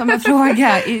 Som en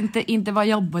fråga, inte vad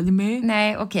jobbar du med?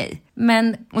 Nej, okej.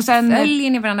 Men och sen,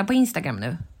 följer ni varandra på Instagram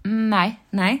nu?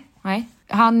 Nej.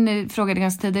 Han frågade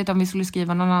ganska tidigt om vi skulle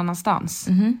skriva någon annanstans.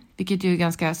 Mm-hmm. Vilket ju är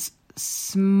ganska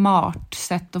smart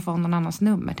sätt att få någon annans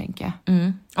nummer, tänker jag.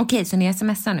 Mm. Okej, så ni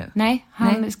smsar nu? Nej,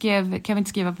 han skrev, kan vi inte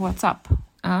skriva på WhatsApp?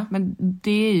 Ja. Men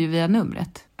det är ju via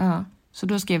numret. Ja. Så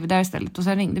då skrev vi där istället och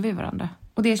sen ringde vi varandra.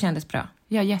 Och det kändes bra?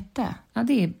 Ja, jätte. Ja,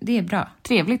 det är bra.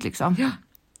 Trevligt liksom. Ja.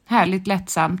 Härligt,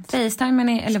 lättsamt. FaceTime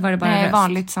ni, eller var det bara röst?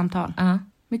 Vanligt samtal. Ja.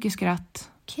 Mycket skratt.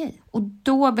 Okej. Och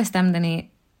då bestämde ni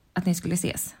att ni skulle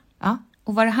ses? Ja.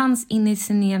 Och var det hans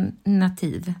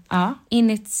initiativ? Ja.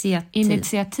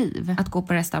 Initiativ. Att gå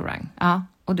på restaurang? Ja.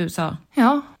 Och du sa?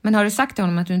 Ja. Men har du sagt till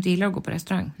honom att du inte gillar att gå på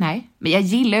restaurang? Nej, men jag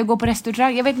gillar att gå på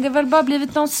restaurang. Jag vet inte, det har väl bara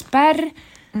blivit någon spärr.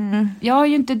 Mm. Jag har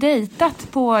ju inte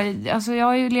dejtat på... Alltså jag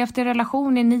har ju levt i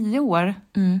relation i 9 år.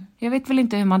 Mm. Jag vet väl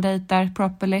inte hur man dejtar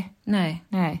properly.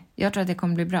 Nej. Jag tror att det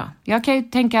kommer bli bra. Jag kan ju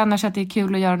tänka annars att det är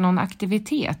kul att göra någon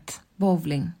aktivitet.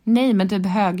 Bowling. Nej, men typ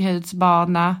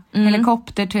höghöjdsbana.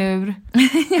 Helikoptertur.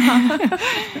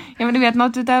 Ja, men du vet,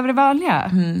 något utöver det vanliga.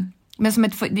 Mm.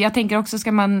 Men jag tänker också,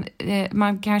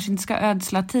 man kanske inte ska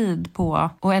ödsla tid på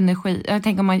och energi. Jag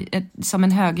tänker som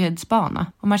en höghöjdsbana.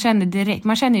 Och man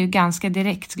känner ju ganska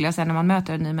direkt, skulle jag säga, när man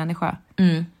möter en ny människa.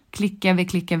 Mm.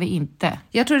 Klickar vi inte.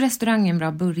 Jag tror restaurang är en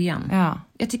bra början. Ja.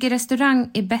 Jag tycker restaurang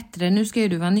är bättre. Nu ska ju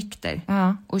du vara nykter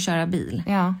och köra bil.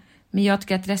 Ja. Men jag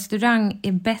tycker att restaurang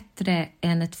är bättre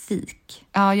än ett fik.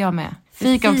 Ja, jag med.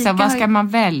 Fika också, vad ska man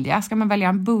välja? Ska man välja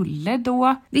en bulle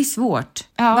då? Det är svårt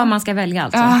vad man ska välja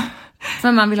alltså. Ja.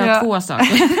 För man vill ha 2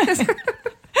 saker.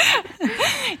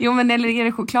 Jo, men eller är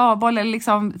det chokladboll eller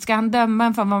liksom, ska han döma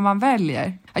en för vad man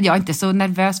väljer? Jag är inte så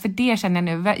nervös för det, känner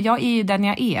jag nu. Jag är ju den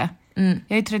jag är. Mm.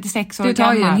 Jag är 36 år gammal. Du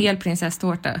tar ju en hel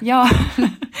prinsesstårta. Ja.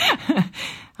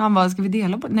 Han bara, ska vi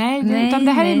dela på? Nej, utan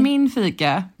det här är min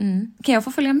fika. Mm. Kan jag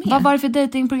få följa med? Vad var det för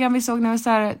datingprogram vi såg när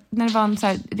det var en så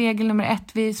här, regel nummer 1,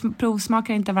 vi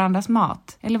provsmakar inte varandras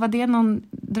mat? Eller var det någon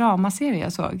dramaserie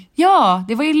jag såg? Ja,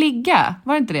 det var ju ligga.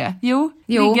 Var det inte det? Jo.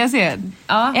 Ligga serien.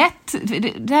 Ja. 1,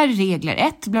 det här är regler.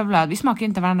 1, bla bla, vi smakar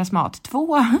inte varandras mat.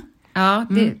 2... Ja,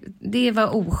 det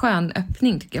var oskön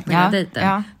öppning tycker jag på hela dejten.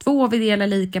 Ja. 2, vi delar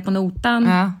lika på notan.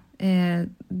 Ja.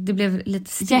 Det blev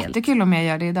lite stelt. Jättekul om jag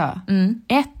gör det idag.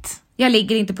 1. Jag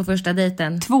ligger inte på första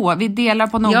dejten. 2, vi delar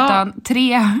på notan.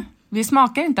 3, vi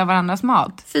smakar inte av varandras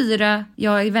mat. 4,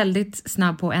 jag är väldigt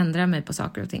snabb på att ändra mig på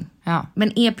saker och ting. Ja.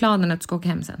 Men är planen att du ska åka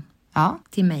hem sen? Ja.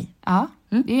 Till mig? Ja,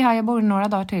 det är här jag bor några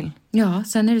dagar till. Ja,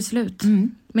 sen är det slut.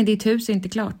 Men ditt hus är inte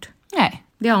klart. Nej.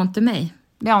 Det har inte mig.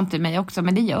 Det har inte mig också,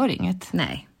 men det gör inget.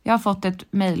 Nej. Jag har fått ett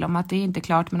mejl om att det är inte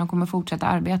klart, men de kommer fortsätta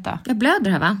arbeta. Jag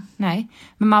blöder här, va? Nej,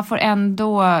 men man får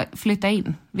ändå flytta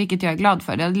in, vilket jag är glad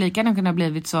för. Det hade lika gärna kunnat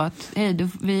blivit så att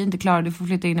vi är inte klara, du får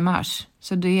flytta in i mars.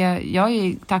 Så jag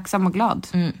är tacksam och glad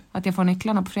att jag får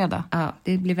nycklarna på fredag. Ja,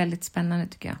 det blir väldigt spännande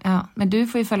tycker jag. Ja, men du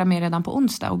får ju följa med redan på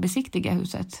onsdag och besiktiga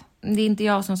huset. Det är inte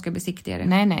jag som ska besiktiga det.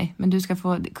 Nej, men du ska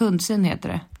få kundsyn, heter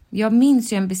det. Jag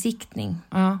minns ju en besiktning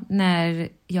när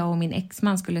jag och min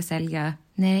exman skulle sälja.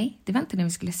 Nej, det var inte när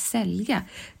vi skulle sälja.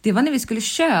 Det var när vi skulle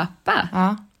köpa.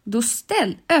 Ja. Då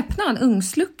öppnade han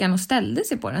ugnsluckan och ställde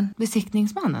sig på den.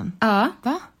 Besiktningsmannen? Ja.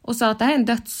 Va? Och sa att det här är en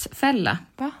dödsfälla.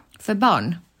 Va? För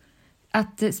barn.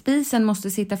 Att spisen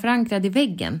måste sitta förankrad i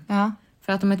väggen. Ja.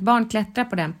 För att om ett barn klättrar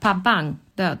på den, pabang,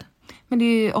 död. Men det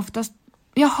är ju oftast...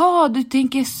 Jaha, du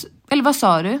tänker... Eller vad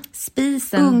sa du?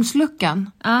 Spisen.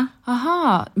 Ugnsluckan? Ja.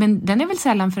 Aha, men den är väl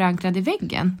sällan förankrad i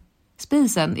väggen?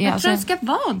 Spisen? Jag tror det ska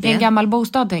vara det. I en gammal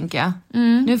bostad, tänker jag.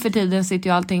 Nu för tiden sitter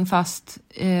ju allting fast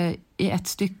i ett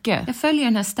stycke. Jag följer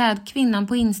den här städkvinnan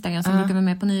på Instagram som brukar vara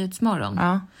med på Nyhetsmorgon.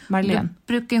 Ja, Marlene. Då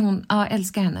brukar hon,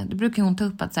 älskar henne. Då brukar hon ta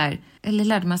upp att så här, eller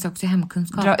lärde man sig också i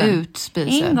hemkunskapen. Dra ut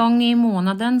spisen. En gång i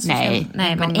månaden. Nej,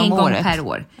 men en gång per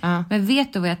år. Ja. Men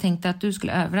vet du vad jag tänkte att du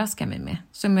skulle överraska mig med?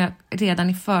 Som jag redan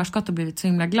i förskott har blivit så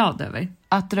himla glad över.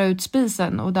 Att dra ut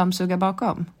spisen och dammsuga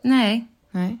bakom? Nej.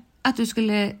 Nej. Att du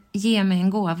skulle ge mig en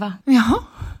gåva. Ja,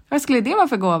 vad skulle det vara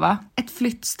för gåva? Ett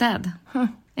flyttstäd.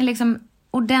 En liksom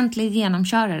ordentlig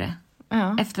genomkörare.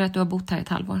 Ja. Efter att du har bott här ett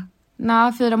halvår.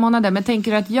 4 månader. Men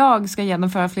tänker du att jag ska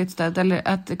genomföra flyttstöd eller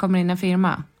att det kommer in en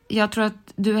firma? Jag tror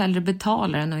att du hellre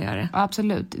betalar än att göra det.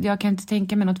 Absolut. Jag kan inte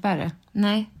tänka mig något värre.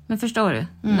 Nej, men förstår du?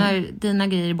 När dina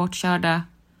grejer är bortkörda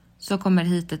så kommer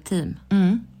hit ett team.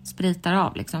 Spritar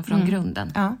av liksom från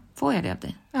grunden. Ja. Får jag det av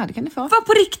dig? Ja, det kan du få. Vad,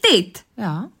 på riktigt?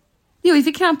 Ja. Jo, vi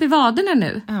fick kramp i vaderna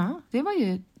nu. Ja, det var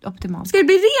ju optimalt. Ska det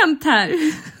bli rent här?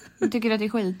 Du tycker att det är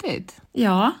skitigt?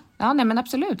 Ja. Ja, nej men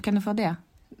absolut kan du få det.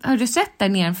 Har du sett där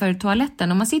nedanför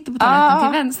toaletten? Om man sitter på toaletten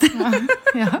till vänster.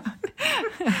 Ja.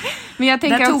 Men jag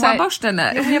tänker där också... toaborsten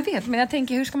är. Ja, jag vet, men jag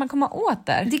tänker hur ska man komma åt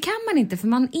där? Det kan man inte för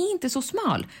man är inte så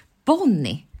smal.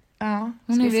 Bonnie. Ja,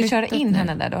 ska vi köra in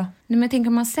henne där då? Nej, men jag tänker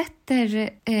om man sätter...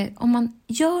 om man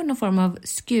gör någon form av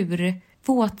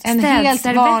en helt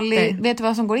vanlig... Vet du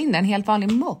vad som går in där? En helt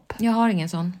vanlig mopp. Jag har ingen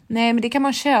sån. Nej, men det kan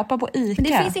man köpa på Ica.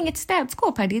 Men det finns inget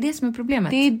städskåp här. Det är det som är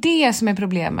problemet. Det är det som är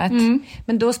problemet.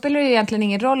 Men då spelar det egentligen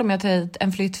ingen roll om jag tar hit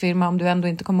en flyttfirma om du ändå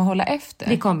inte kommer hålla efter.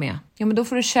 Det kommer jag. Ja, men då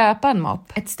får du köpa en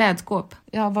mopp. Ett städskåp.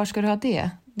 Ja, var ska du ha det?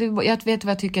 Jag vet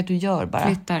vad jag tycker att du gör bara.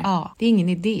 Flyttar. Ja, det är ingen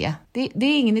idé. Det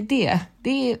är ingen idé.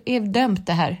 Det är dömt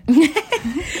det här.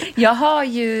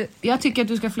 Jag tycker att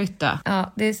du ska flytta.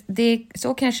 Ja,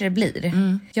 så kanske det blir.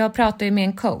 Jag pratar ju med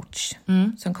en coach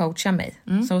som coachar mig.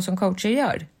 Så som coacher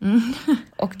gör.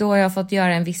 Och då har jag fått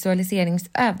göra en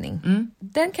visualiseringsövning.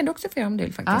 Den kan du också få göra om du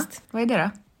vill faktiskt. Ja, vad är det då?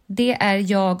 Det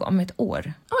är jag om ett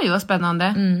år. Oj, vad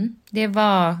spännande. Det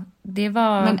var...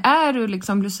 Men är du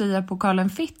liksom Lucia på Karl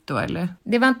Fitt då, eller?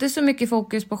 Det var inte så mycket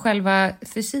fokus på själva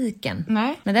fysiken.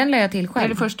 Nej. Men den la jag till själv. Det är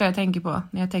det första jag tänker på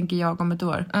när jag tänker jag om ett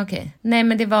år. Okej. Nej,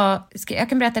 men det var... Jag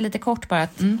kan berätta lite kort bara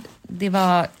att det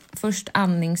var först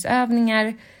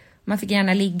andningsövningar. Man fick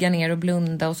gärna ligga ner och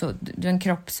blunda och så. En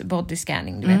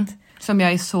kropps-body-scanning, du vet. Som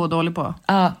jag är så dålig på.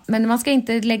 Ja, men man ska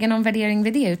inte lägga någon värdering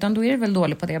vid det, utan då är du väl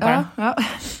dålig på det bara. Ja.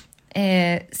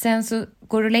 Sen så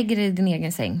går du och lägger dig i din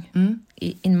egen säng.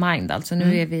 In mind, alltså.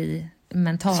 Nu är vi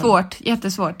mentalt. Svårt,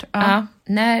 jättesvårt. Ja.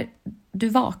 När du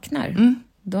vaknar,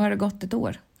 då har det gått ett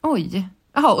år. Oj.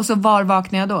 Jaha, och så var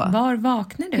vaknar jag då? Var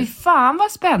vaknar du? Fy fan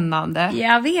vad spännande.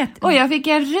 Jag vet. Oj, jag fick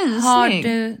en rysning. Har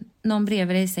du någon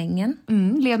bredvid dig i sängen?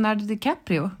 Leonardo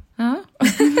DiCaprio. Ja.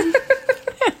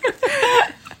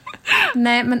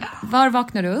 Nej, men var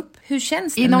vaknar du upp? Hur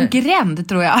känns det? I någon gränd,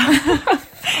 tror jag.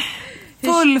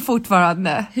 Full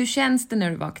fortfarande. Hur känns det när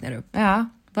du vaknar upp? Ja.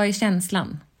 Vad är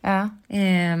känslan? Ja.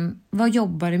 Vad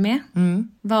jobbar du med?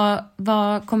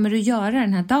 Vad kommer du göra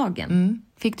den här dagen?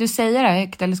 Fick du säga det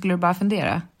högt eller skulle du bara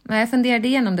fundera? Nej, jag funderade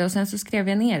igenom det och sen så skrev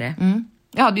jag ner det.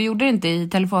 Ja, du gjorde det inte i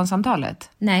telefonsamtalet?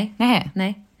 Nej.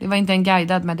 Det var inte en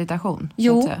guidad meditation?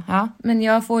 Jo, ja. Men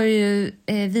jag får ju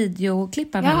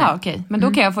videoklipp av henne. Ja, okej. Men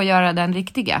då kan jag få göra den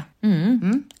riktiga?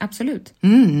 Absolut.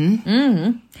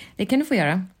 Det kan du få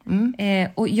göra.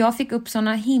 Och jag fick upp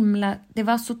såna himla... Det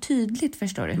var så tydligt,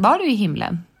 förstår du. Var du i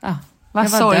himlen? Ja. Vad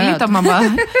sorgligt om man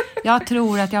bara... Jag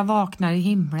tror att jag vaknar i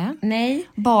himlen. Nej.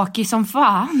 Bakis som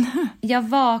fan. Jag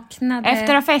vaknade...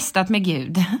 Efter att ha festat med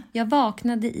Gud. Jag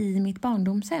vaknade i mitt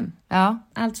barndomshem. Ja.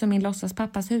 Alltså min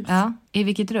låtsaspappas hus. Ja. I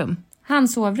vilket rum?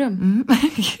 Hans sovrum.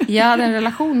 Jag hade en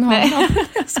relation med honom.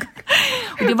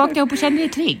 Och du vaknade upp och kände dig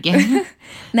trygg.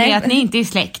 Nej, att ni inte är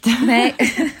släkt. Nej.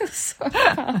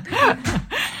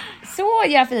 Så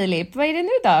ja, Filip. Vad är det nu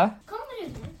då?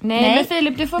 Nej, men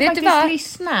Filip, du får faktiskt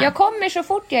lyssna. Jag kommer så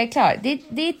fort jag är klar.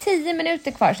 Det är 10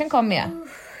 minuter kvar, sen kommer jag.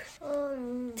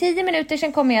 10 minuter,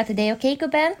 sen kommer jag till dig. Okej,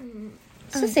 gubben?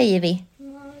 Så säger vi.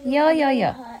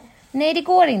 Ja. Nej, det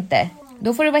går inte.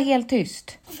 Då får du vara helt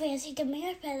tyst. Får jag sitta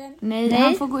med på den? Nej,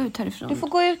 han får gå ut härifrån. Du får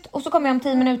gå ut och så kommer jag om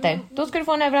 10 minuter. Då ska du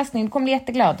få en överraskning. Du kommer bli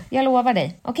jätteglad. Jag lovar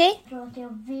dig. Okej? Jag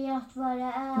vet vad det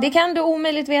är. Det kan du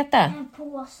omöjligt veta. En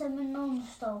påse med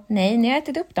nonstop. Nej, ni har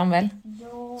ätit upp dem väl?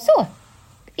 Ja. Så.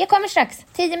 Jag kommer strax.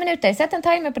 10 minuter. Sätt en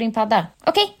timer på din padda.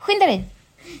 Okej, skynda dig.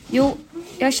 Jo,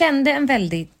 jag kände en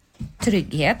väldig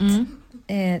trygghet.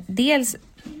 Dels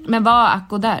Men var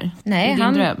Acko där? Nej, I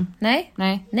din dröm? Nej,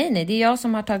 det är jag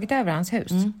som har tagit över hans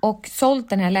hus. Och sålt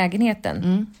den här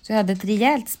lägenheten. Så jag hade ett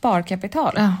rejält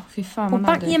sparkapital. Ja, fy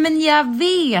fan. Ja, men jag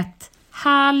vet.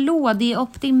 Hallå, det är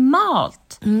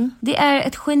optimalt. Det är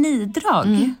ett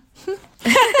genidrag.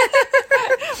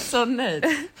 Så nöjd.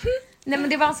 Nej, men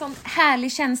det var en sån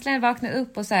härlig känsla när jag vaknade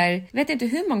upp och så här, jag vet inte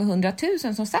hur många 100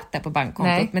 000 som satt där på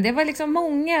bankkontot. Nej. Men det var liksom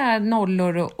många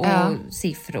nollor och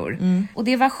siffror. Och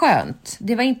det var skönt.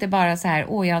 Det var inte bara så här,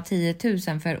 jag har 10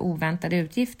 000 för oväntade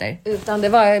utgifter. Utan det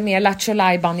var mer lattjo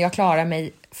lajban, jag klarar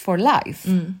mig for life.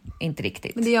 Inte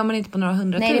riktigt. Men det gör man inte på några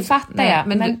 100 000. Nej, det fattar jag.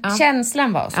 Men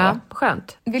känslan var så. Ja,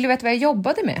 skönt. Vill du veta vad jag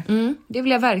jobbade med? Det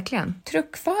vill jag verkligen.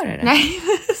 Truckförare. Nej,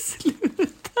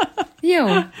 sluta.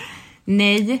 Jo.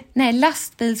 Nej,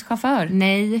 lastbilschaufför.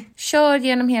 Nej. Kör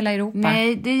genom hela Europa.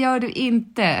 Nej, det gör du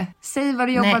inte. Säg vad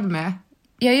du jobbade med.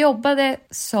 Jag jobbade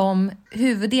som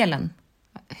huvuddelen.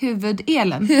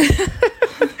 Huvudelen?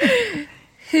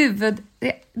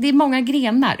 Det är många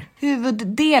grenar.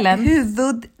 Huvuddelen?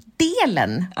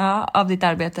 Ja, av ditt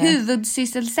arbete.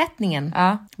 Huvudsysselsättningen.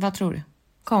 Ja. Vad tror du?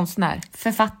 Konstnär.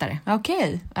 Författare.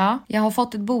 Okej. Ja. Jag har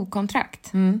fått ett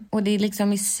bokkontrakt. Och det är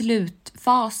liksom i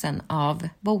slutfasen av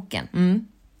boken.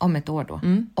 Om ett år då.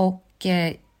 Och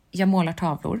jag målar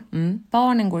tavlor.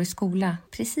 Barnen går i skola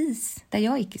precis där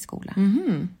jag gick i skola.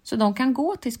 Så de kan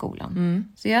gå till skolan.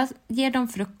 Så jag ger dem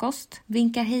frukost,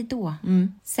 vinkar hej då.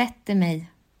 Sätter mig.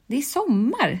 Det är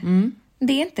sommar.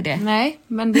 Det är inte det. Nej,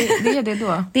 men det är det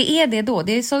då. Det är det då.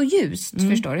 Det är så ljust,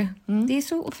 förstår du. Det är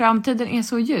så... Framtiden är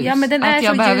så ljus. Ja, men den är att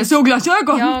jag så behöver ljus.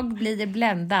 solglasögon. Jag blir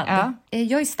bländad. Ja.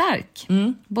 Jag är stark.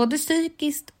 Både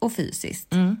psykiskt och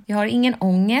fysiskt. Jag har ingen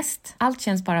ångest. Allt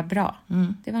känns bara bra.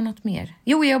 Det var något mer.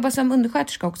 Jo, jag jobbar som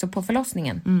undersköterska också på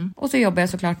förlossningen. Och så jobbar jag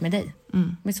såklart med dig.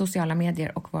 Med sociala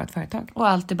medier och vårt företag. Och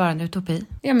allt är bara en utopi.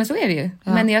 Ja, men så är det ju.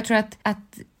 Ja. Men jag tror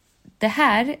att det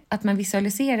här, att man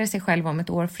visualiserar sig själv om ett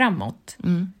år framåt,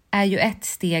 är ju ett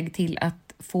steg till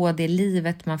att få det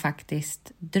livet man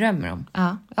faktiskt drömmer om.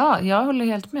 Ja, jag håller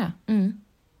helt med.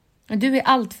 Du är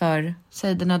allt för...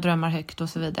 Säg dina drömmar högt och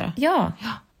så vidare. Ja.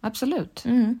 Absolut.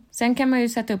 Sen kan man ju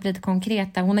sätta upp lite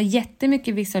konkreta... Hon har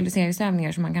jättemycket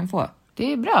visualiseringsövningar som man kan få.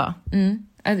 Det är bra.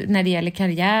 När det gäller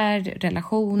karriär,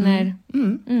 relationer.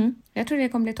 Jag tror det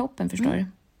kommer bli toppen, förstår du.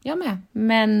 Jag med.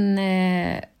 Men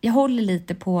jag håller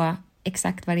lite på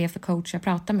exakt vad det är för coach jag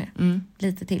pratar med.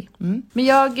 Lite till. Men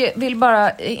jag vill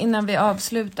bara, innan vi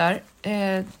avslutar,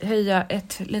 höja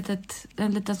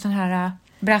en liten sån här...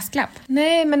 brasklapp?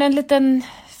 Nej, men en liten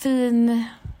fin...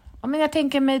 Ja, men jag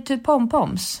tänker mig typ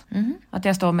pompoms. Att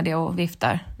jag står med det och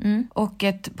viftar. Och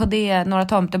på det några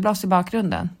tomtebloss i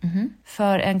bakgrunden.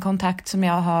 För en kontakt som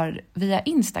jag har via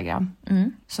Instagram.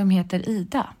 Som heter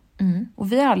Ida.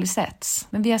 Och vi har aldrig setts.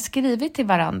 Men vi har skrivit till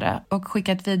varandra och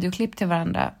skickat videoklipp till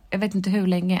varandra. Jag vet inte hur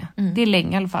länge. Det är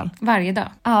länge i alla fall. Varje dag?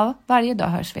 Ja, varje dag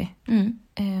hörs vi.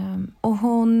 Och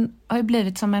hon har ju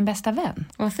blivit som en bästa vän.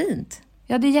 Vad fint.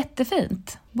 Ja, det är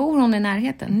jättefint. Bor hon i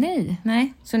närheten?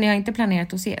 Nej. Så ni har inte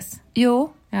planerat att ses?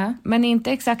 Jo, ja. Men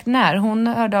inte exakt när. Hon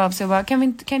hörde av sig och bara, kan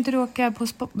inte du åka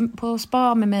på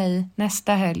spa med mig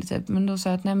nästa helg? Typ. Men då sa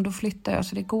jag att nej, men då flyttar jag,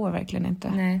 så det går verkligen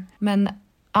inte. Nej. Men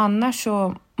annars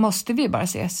så måste vi bara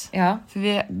ses. Ja.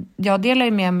 För jag delar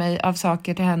ju med mig av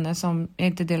saker till henne som jag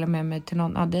inte delar med mig till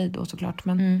någon av dig då såklart.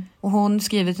 Men, och hon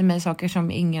skriver till mig saker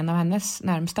som ingen av hennes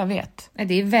närmsta vet.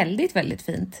 Det är väldigt, väldigt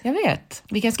fint. Jag vet.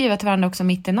 Vi kan skriva till varandra också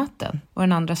mitt i natten. Och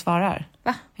den andra svarar.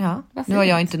 Va? Ja. Nu har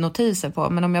jag inte notiser på.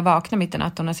 Men om jag vaknar mitt i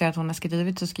natten och ser att hon har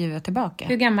skrivit, så skriver jag tillbaka.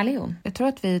 Hur gammal är hon? Jag tror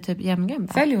att vi är typ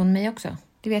jämngamla. Följer hon mig också?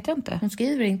 Det vet jag inte. Hon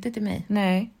skriver inte till mig.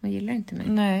 Nej. Hon gillar inte mig.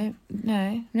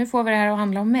 Nej. Nu får vi det här att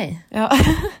handla om mig. Ja.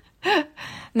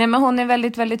 Nej, men hon är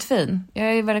väldigt, väldigt fin.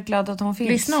 Jag är väldigt glad att hon finns.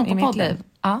 Lyssnar hon på i mitt podden? liv.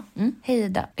 Ja. Hej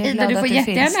Ida. Ida, du får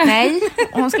jättegärna. Nej,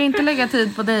 hon ska inte lägga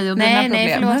tid på dig och dina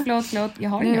problem. Nej, förlåt. Jag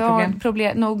har inga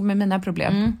problem. Nog med mina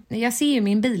problem. Jag ser ju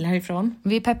min bil härifrån.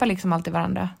 Vi peppar liksom alltid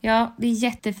varandra. Ja, det är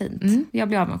jättefint. Jag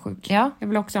blir avundsjuk. Ja. Jag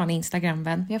vill också ha en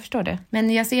Instagram-vän. Jag förstår det. Men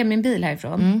jag ser min bil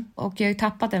härifrån. Och jag har ju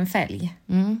tappat en fälg.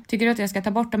 Tycker du att jag ska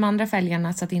ta bort de andra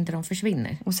fälgarna så att inte de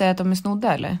försvinner? Och säga att de är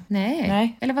snodda, eller?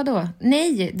 Nej. Eller vadå?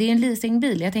 Nej, det är en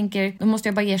leasingbil. Jag tänker, då måste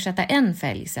jag bara ersätta en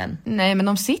fälg sen. Nej, men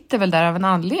de sitter väl där av en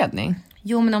anledning.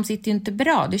 Jo, men de sitter ju inte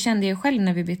bra. Det kände jag själv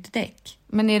när vi bytte däck.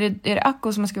 Men är det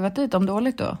Acko som har skruvat dit dem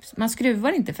dåligt då? Man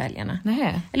skruvar inte fälgarna.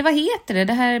 Nej. Eller vad heter det?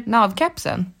 Det här...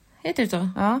 Navkapseln. Heter det så?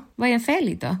 Ja. Vad är en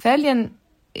fälg då? Fälgen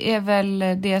är väl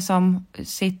det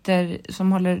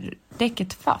som håller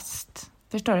däcket fast.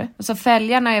 Förstår du? Och så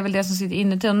fälgarna är väl det som sitter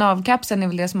inuti och navkapseln är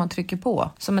väl det som man trycker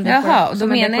på. Som en Jaha, och då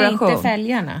menar jag dekoration. inte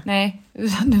fälgarna. Nej,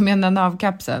 du menar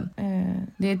navkapseln.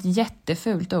 Det är ett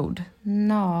jättefult ord.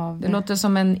 Det låter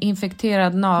som en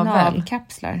infekterad navel.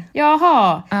 Navkapslar.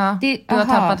 Jaha. Ja, du har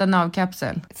tappat en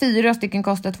navkapsel. 4 stycken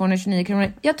kostar 229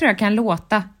 kronor. Jag tror jag kan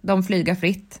låta dem flyga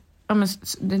fritt. Ja, men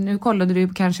nu kollade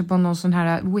du kanske på någon sån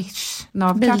här Wish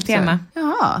navkapsel. Biltema.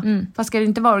 Jaha. Fast ska det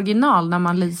inte vara original när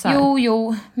man leasar?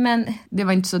 Jo, men... Det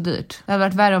var inte så dyrt. Det hade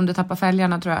varit värre om du tappar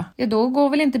fälgarna, tror jag. Ja, då går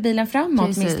väl inte bilen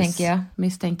framåt, misstänker jag.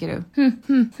 Misstänker du.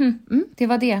 Det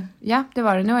var det. Ja, det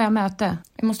var det. Nu har jag möte.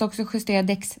 Jag måste också justera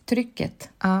däckstrycket.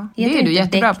 Ja, det är du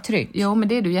jättebra på. Däcktryck? Jo, men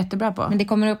det är du jättebra på. Men det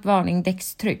kommer upp varning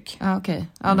däckstryck. Ja, okej.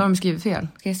 Ja, då har de skrivit fel.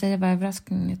 Ska jag säga vad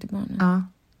överraskningen är till barnen? Ja.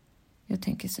 Jag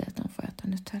tänker säga att de får äta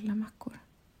Nutella-mackor.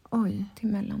 Oj. Till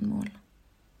mellanmål.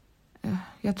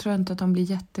 Jag tror inte att de blir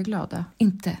jätteglada.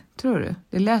 Inte? Tror du?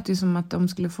 Det lät ju som att de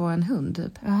skulle få en hund,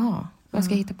 typ. Jaha. Vad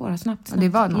ska jag hitta på då? Snabbt. Det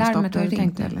var någon Larmet stopp du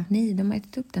tänkte, eller? Nej, de har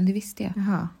ätit upp den, det visste jag.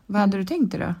 Jaha. Vad hade du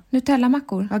tänkt dig då?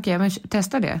 Nutella-mackor. Okej, men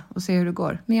testa det och se hur det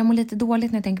går. Men jag mår lite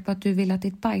dåligt när jag tänker på att du vill att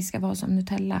ditt bajs ska vara som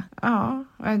Nutella. Ja.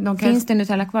 Finns det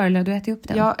Nutella kvar eller har du ätit upp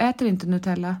den? Jag äter inte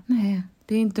Nutella. Nej.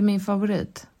 Det är inte min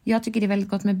favorit. Jag tycker det är väldigt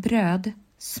gott med bröd,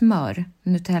 smör,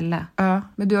 Nutella. Ja,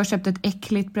 men du har köpt ett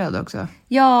äckligt bröd också.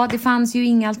 Ja, det fanns ju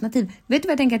inga alternativ. Vet du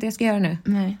vad jag tänker att jag ska göra nu?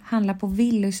 Nej. Handla på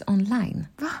Willys online.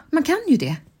 Va? Man kan ju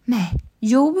det. Nej.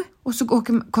 Jo. Och så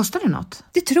kostar det något?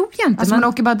 Det tror jag inte. Alltså man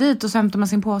åker bara dit och så hämtar man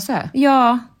sin påse?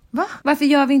 Ja. Va? Varför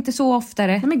gör vi inte så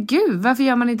oftare? Nej men gud, varför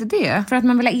gör man inte det? För att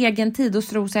man vill ha egen tid och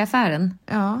strosa i affären.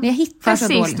 Ja. Men jag hittar fast så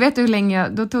sist, dåligt. vet du hur länge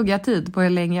då tog jag tid på hur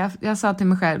länge jag sa till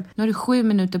mig själv, nu har du 7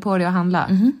 minuter på dig att handla.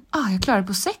 Jag klarar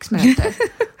på 6 minuter.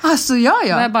 Alltså ja.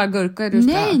 Var jag bara gurka du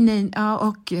ska? Nej, ja,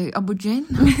 och aubergine.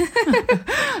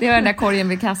 Det var den där korgen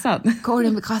vid kassan.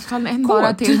 Korgen vid kassan, en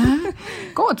bara till.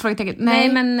 Kåt, frågetecken.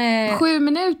 Nej, men 7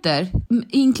 minuter,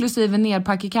 inklusive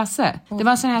nerpack i kasse. Det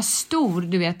var en sån här stor,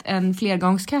 du vet, en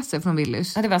flergångskasse från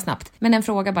Willys. Ja, det var snabbt. Men en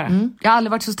fråga bara. Jag har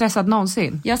aldrig varit så stressad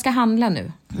någonsin. Jag ska handla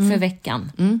nu för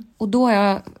veckan. Och då har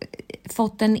jag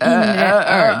fått en inre urge. Jag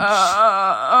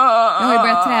har ju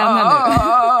börjat träna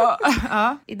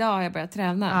nu. Idag har jag börjat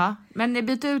träna. Ja. Men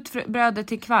byt ut brödet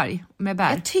till kvarg med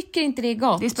bär. Jag tycker inte det är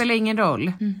gott. Det spelar ingen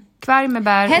roll. Kvarg med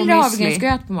bär och hellre müsli.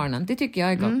 havregrynsgröt på morgonen. Det tycker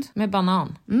jag är gott. Med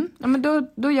banan. Ja, men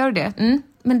då gör det.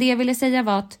 Men det jag ville säga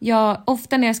var att jag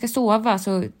ofta när jag ska sova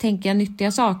så tänker jag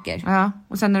nyttiga saker. Ja,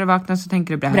 och sen när du vaknar så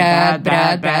tänker du bröd.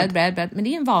 Men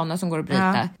det är en vana som går att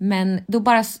bryta. Ja. Men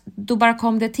då bara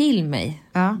kom det till mig.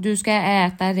 Ja. Du ska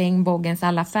äta regnbågens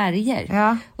alla färger.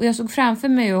 Ja. Och jag såg framför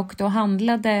mig och då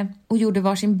handlade och gjorde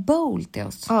varsin bowl till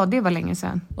oss. Ja, det var länge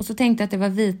sedan. Och så tänkte jag att det var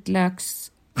vitlöks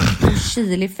och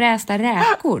chilifrästa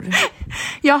räkor.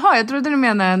 Jaha, jag trodde du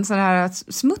menade en sån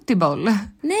här smoothie bowl.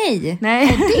 Nej.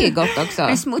 Och det är gott också.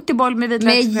 En smoothie bowl med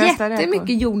vitlöksfrästa räkor. Med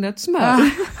jättemycket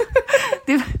jordnötssmör.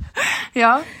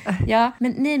 Ja. Ja,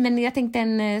 men jag tänkte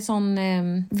en sån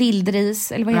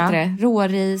vildris, eller vad heter det?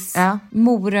 Råris,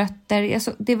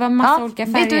 morötter. Det var massa olika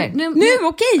färger. Nu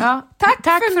okej. Ja.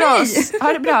 Tack för oss.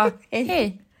 Ha det bra.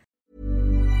 Hej.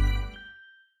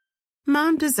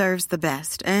 Mom deserves the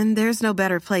best, and there's no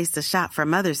better place to shop for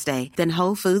Mother's Day than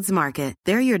Whole Foods Market.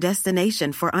 They're your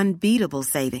destination for unbeatable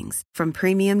savings, from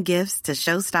premium gifts to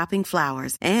show-stopping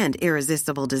flowers and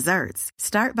irresistible desserts.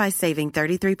 Start by saving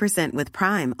 33% with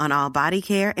Prime on all body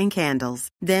care and candles.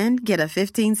 Then get a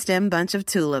 15-stem bunch of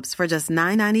tulips for just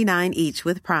 $9.99 each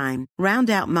with Prime. Round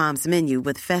out Mom's menu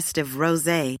with festive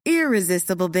rosé,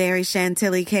 irresistible berry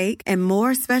chantilly cake, and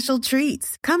more special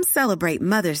treats. Come celebrate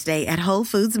Mother's Day at Whole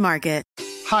Foods Market.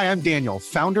 Hi, I'm Daniel,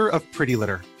 founder of Pretty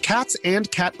Litter. Cats and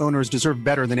cat owners deserve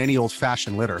better than any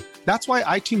old-fashioned litter. That's why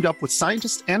I teamed up with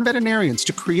scientists and veterinarians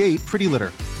to create Pretty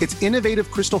Litter. Its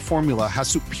innovative crystal formula has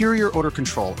superior odor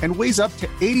control and weighs up to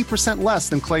 80% less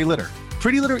than clay litter.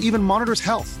 Pretty Litter even monitors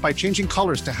health by changing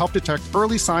colors to help detect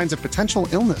early signs of potential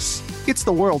illness. It's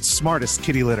the world's smartest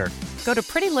kitty litter. Go to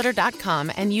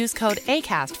prettylitter.com and use code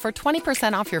ACAST for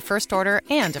 20% off your first order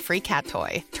and a free cat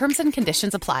toy. Terms and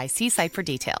conditions apply. See site for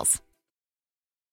details.